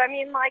 But I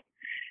mean,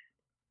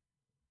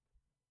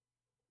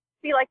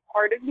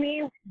 part of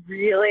me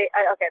really,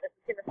 okay, this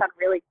is going to sound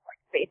really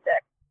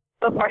basic,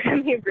 but part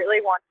of me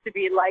really wants to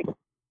be the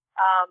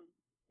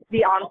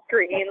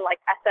on-screen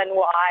SNY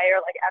or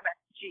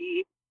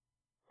MSG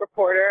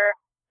reporter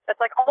that's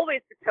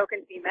always the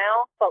token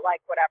female, but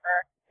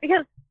whatever.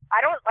 Because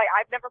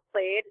I've never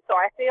played, so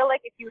I feel if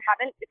you're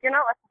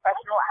not a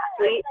professional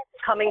athlete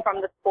coming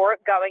from the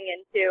sport going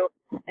into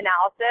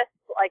analysis,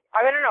 I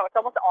don't know, it's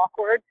almost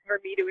awkward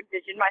for me to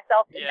envision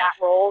myself in that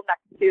role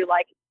next to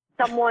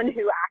someone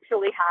who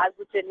actually has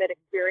legitimate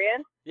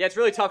experience. Yeah, it's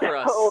really tough for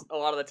us a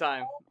lot of the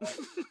time.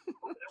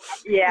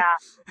 Yeah.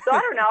 So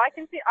I don't know. I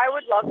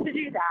would love to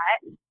do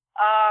that.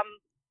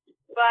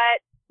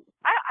 But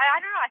I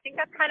don't know. I think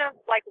that's kind of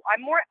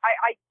I'm more,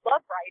 I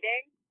love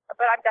writing,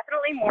 but I'm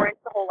definitely more into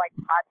the whole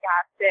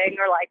podcasting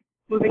or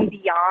moving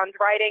beyond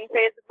writing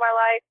phase of my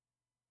life.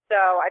 So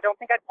I don't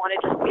think I'd want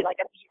to just be a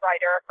beat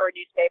writer for a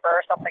newspaper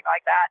or something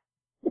like that.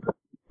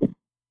 It's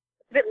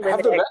a bit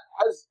limiting.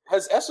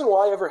 Has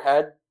SNY ever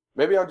had,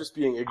 maybe I'm just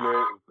being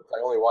ignorant, I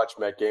only watch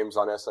Met games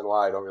on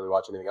SNY, I don't really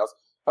watch anything else.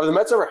 Have the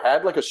Mets ever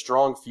had a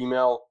strong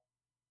female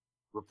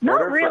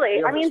reporter? Not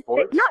really. I mean,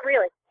 not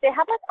really. They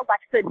have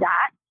Alexa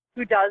Datt,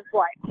 who does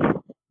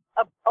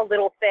a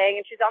little thing,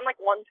 and she's on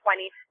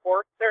 120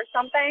 Sports or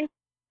something,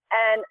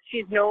 and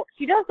she does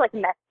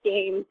Mets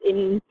games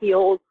in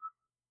field,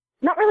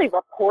 not really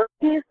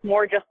reporting,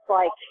 more just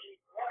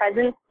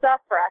presence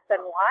stuff for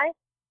SNY.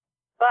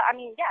 But I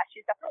mean, yeah,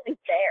 she's definitely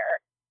there.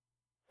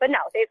 But no,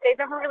 they've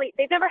never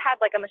had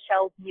a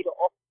Michelle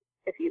Beadle,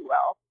 if you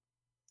will.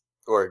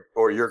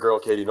 Or your girl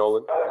Katie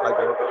Nolan.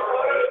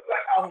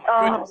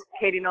 Oh,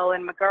 Katie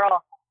Nolan, my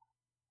girl.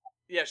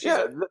 Yeah,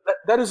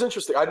 that is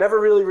interesting. I never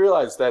really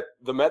realized that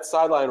the Mets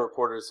sideline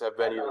reporters have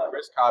been either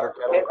Chris Cotter,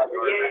 Kevin Reddick,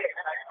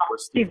 or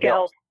Steve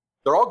Gills.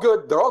 They're all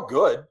good. They're all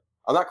good.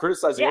 I'm not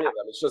criticizing any of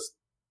them. It's just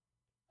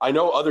I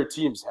know other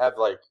teams have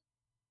I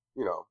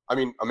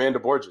mean, Amanda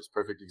Borges,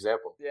 perfect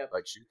example. Yeah,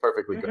 she's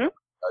perfectly good.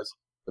 Guys,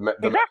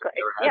 exactly.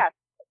 Yeah.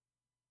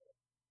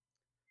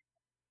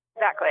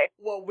 Exactly.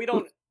 Well, we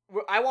don't.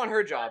 I want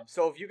her job,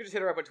 so if you could just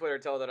hit her up on Twitter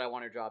and tell her that I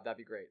want her job, that'd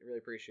be great. I really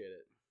appreciate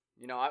it.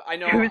 I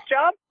know whose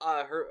job?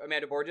 Her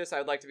Amanda Borges. I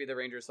would like to be the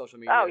Rangers social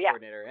media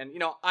coordinator, and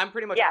I'm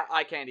pretty much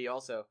eye candy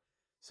also,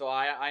 so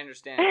I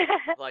understand.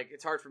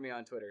 It's hard for me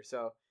on Twitter,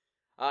 so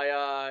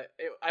I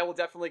will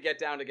definitely get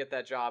down to get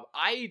that job.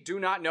 I do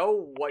not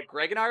know what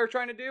Greg and I are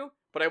trying to do,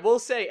 but I will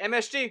say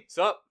MSG.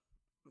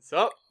 What's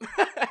up?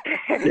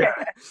 Yeah.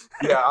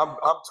 I'm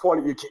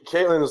 20.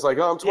 Caitlin was I'm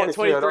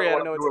 23. Yeah, 23. I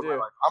don't know what to do.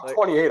 I'm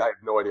 28. I have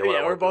no idea.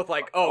 Yeah, we're both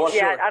sure.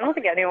 Yeah, I don't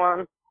think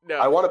anyone. No.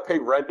 I want to pay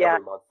rent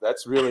every month.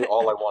 That's really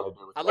all I want to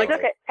do. It's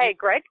okay. Hey,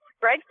 Greg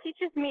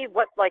teaches me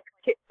what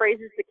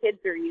phrases the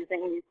kids are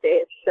using these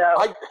days. So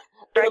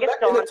Greg is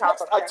still on top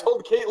of I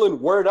told Caitlin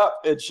word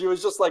up, and she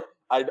was just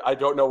I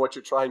don't know what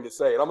you're trying to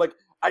say, and I'm like,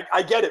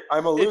 I get it.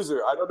 I'm a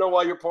loser. I don't know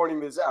why you're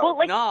pointing this out. Well,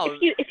 no.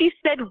 if you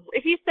said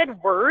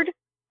word,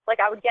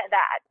 I would get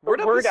that.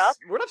 Word up. Word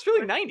up's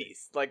really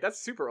 90s.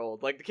 That's super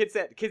old. The kids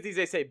these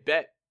days say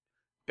bet,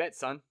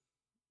 son.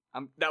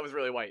 That was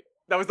really white.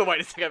 That was the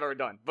whitest thing I've ever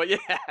done. But yeah.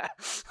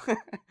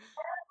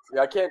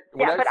 I can't.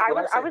 When I say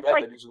bet,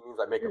 that usually means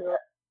I make a bet.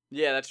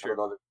 Yeah, that's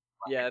true.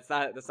 Yeah,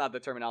 that's not the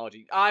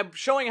terminology. I'm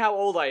showing how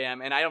old I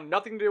am, and I have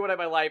nothing to do with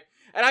my life,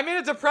 and I'm in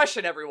a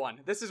depression.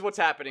 Everyone, this is what's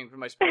happening for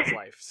my sports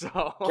life. So,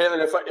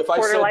 Caitlin,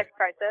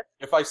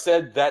 if I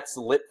said that's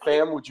lit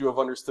fam, would you have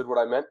understood what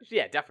I meant?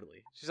 Yeah,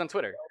 definitely. She's on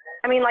Twitter.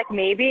 I mean,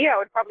 maybe I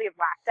would probably have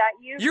laughed at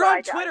you. You're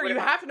on Twitter. You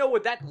have to know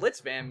what that lit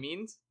fam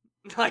means.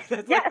 That's the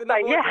number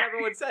one thing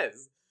everyone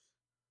says.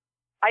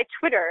 I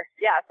Twitter.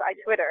 Yes, I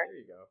Twitter. There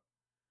you go.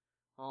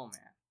 Oh,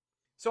 man.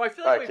 So I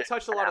feel like Okay. we've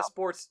touched a lot of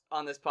sports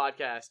on this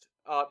podcast.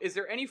 Is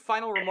there any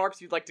final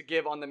remarks you'd like to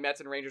give on the Mets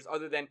and Rangers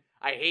other than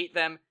I hate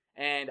them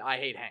and I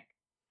hate Hank?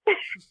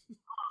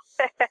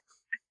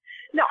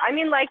 No, I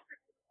mean, like,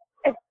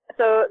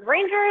 so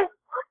Rangers,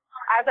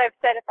 as I've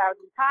said 1,000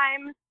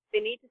 times, they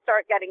need to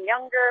start getting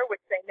younger,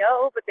 which they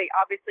know, but they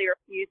obviously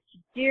refuse to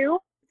do.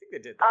 I think they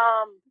did that.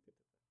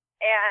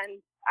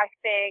 And I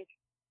think,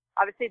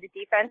 obviously, the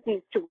defense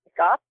needs to wake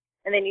up,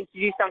 and they need to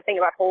do something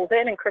about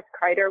Holden and Chris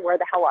Kreider. Where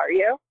the hell are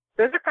you?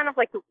 Those are kind of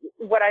like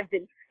what I've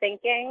been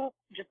thinking,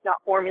 just not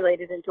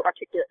formulated into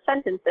articulate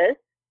sentences.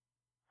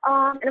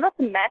 And about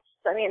the Mets,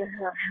 I mean,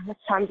 how much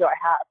time do I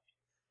have?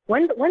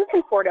 When's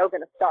Conforto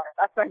going to start?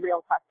 That's my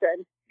real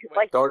question.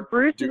 Like,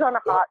 Bruce is on a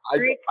hot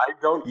streak. I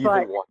don't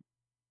even want.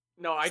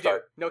 No, I do.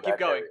 Start No, keep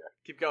going. area.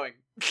 Keep going.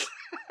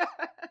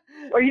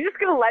 Are you just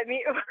going to let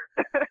me?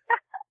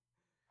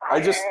 I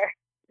just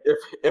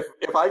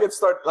if I get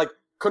started, like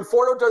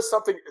Conforto does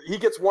something, he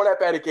gets one at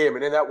bat a game,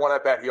 and in that one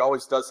at bat, he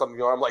always does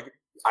something. I'm like,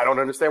 I don't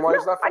understand why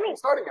he's not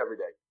starting every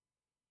day.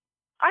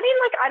 I mean,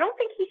 like, I don't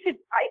think he should.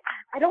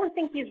 I don't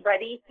think he's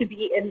ready to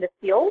be in the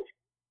field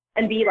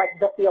and be like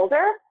the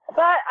fielder.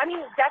 But I mean,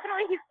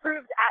 definitely he's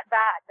proved at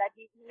bat that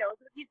he knows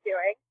what he's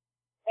doing,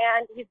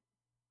 and he's.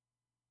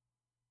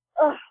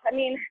 I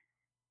mean,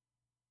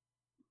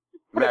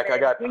 Mac, I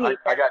got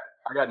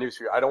news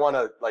for you. I don't want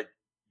to like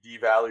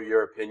devalue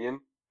your opinion.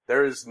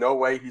 There is no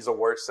way he's a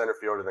worse center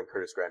fielder than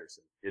Curtis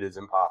Granderson. It is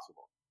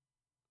impossible.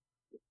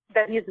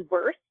 That he's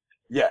worse?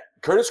 Yeah,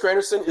 Curtis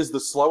Granderson is the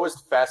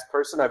slowest fast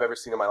person I've ever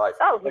seen in my life.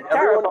 Oh, he's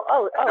terrible.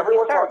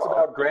 Everyone he's talks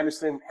terrible. about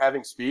Granderson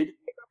having speed.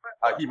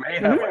 He may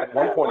have at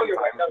one point in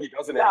time. He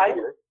doesn't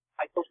anymore.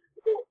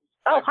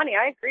 Oh, honey,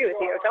 I agree with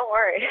you. Don't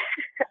worry.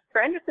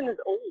 Granderson is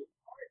old.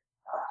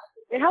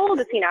 I mean, how old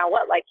is he now?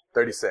 What, like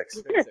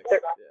 36.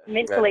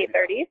 Mid to late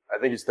 30s? I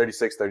think he's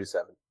 36,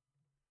 37.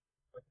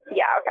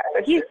 Yeah, okay.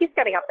 So he's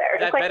getting up there.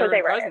 That Just like veteran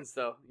Jose Reyes. presence,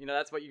 though. You know,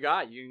 that's what you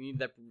got. You need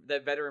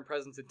that veteran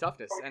presence and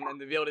toughness, and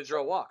to be able to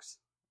draw walks.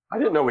 I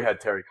didn't know we had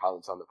Terry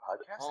Collins on the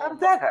podcast. How did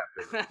that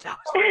happen? That was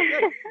pretty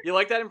good. You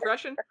like that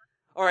impression?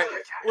 All right,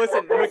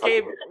 listen,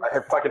 McCabe. I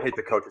fucking hate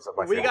the coaches of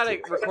my We favorite got to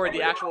team. record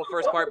the actual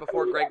first part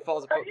before Greg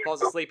falls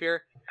asleep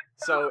here.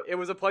 So it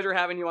was a pleasure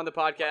having you on the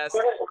podcast.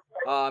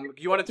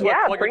 You want to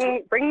Yeah, plug your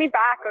bring me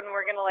back when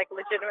we're gonna like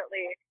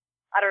legitimately.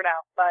 I don't know,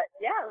 but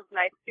yeah, it was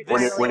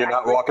nice. When you're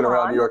not walking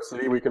around New York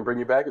City, we can bring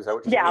you back. Is that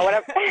what you're saying? Yeah,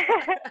 whatever.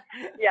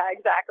 Yeah,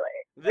 exactly.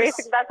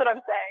 Basically, that's what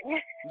I'm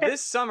saying.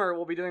 This summer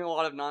we'll be doing a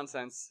lot of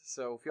nonsense,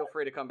 so feel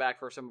free to come back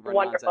for some of our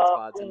Wonderful. nonsense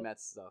pods and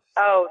Mets stuff.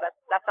 So. Oh,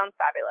 that sounds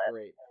fabulous.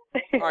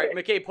 Great. All right,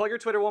 McCabe, plug your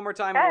Twitter one more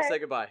time and we'll say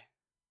goodbye.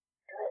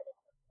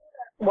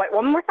 What?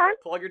 One more time?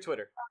 Plug your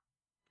Twitter.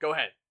 Go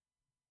ahead.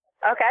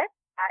 Okay.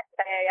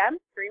 At AM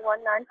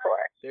 3194.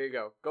 There you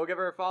go. Go give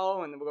her a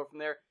follow and then we'll go from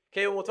there.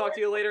 Okay, we'll talk to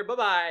you later.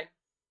 Bye-bye.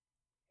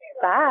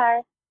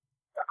 Bye.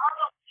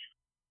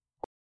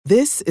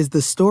 This is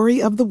the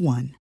story of the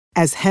one.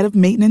 As head of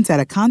maintenance at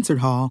a concert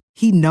hall,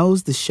 he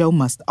knows the show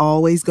must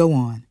always go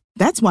on.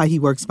 That's why he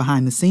works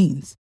behind the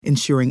scenes,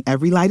 ensuring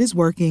every light is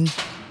working,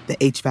 the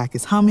HVAC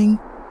is humming,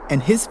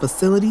 and his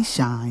facility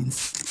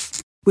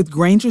shines. With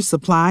Grainger's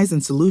supplies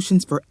and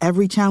solutions for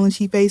every challenge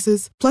he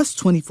faces, plus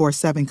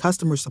 24/7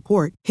 customer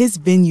support, his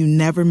venue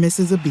never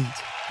misses a beat.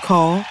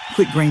 Call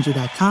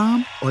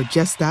quickgrainger.com or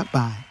just stop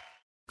by.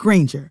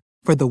 Grainger,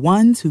 for the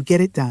ones who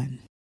get it done.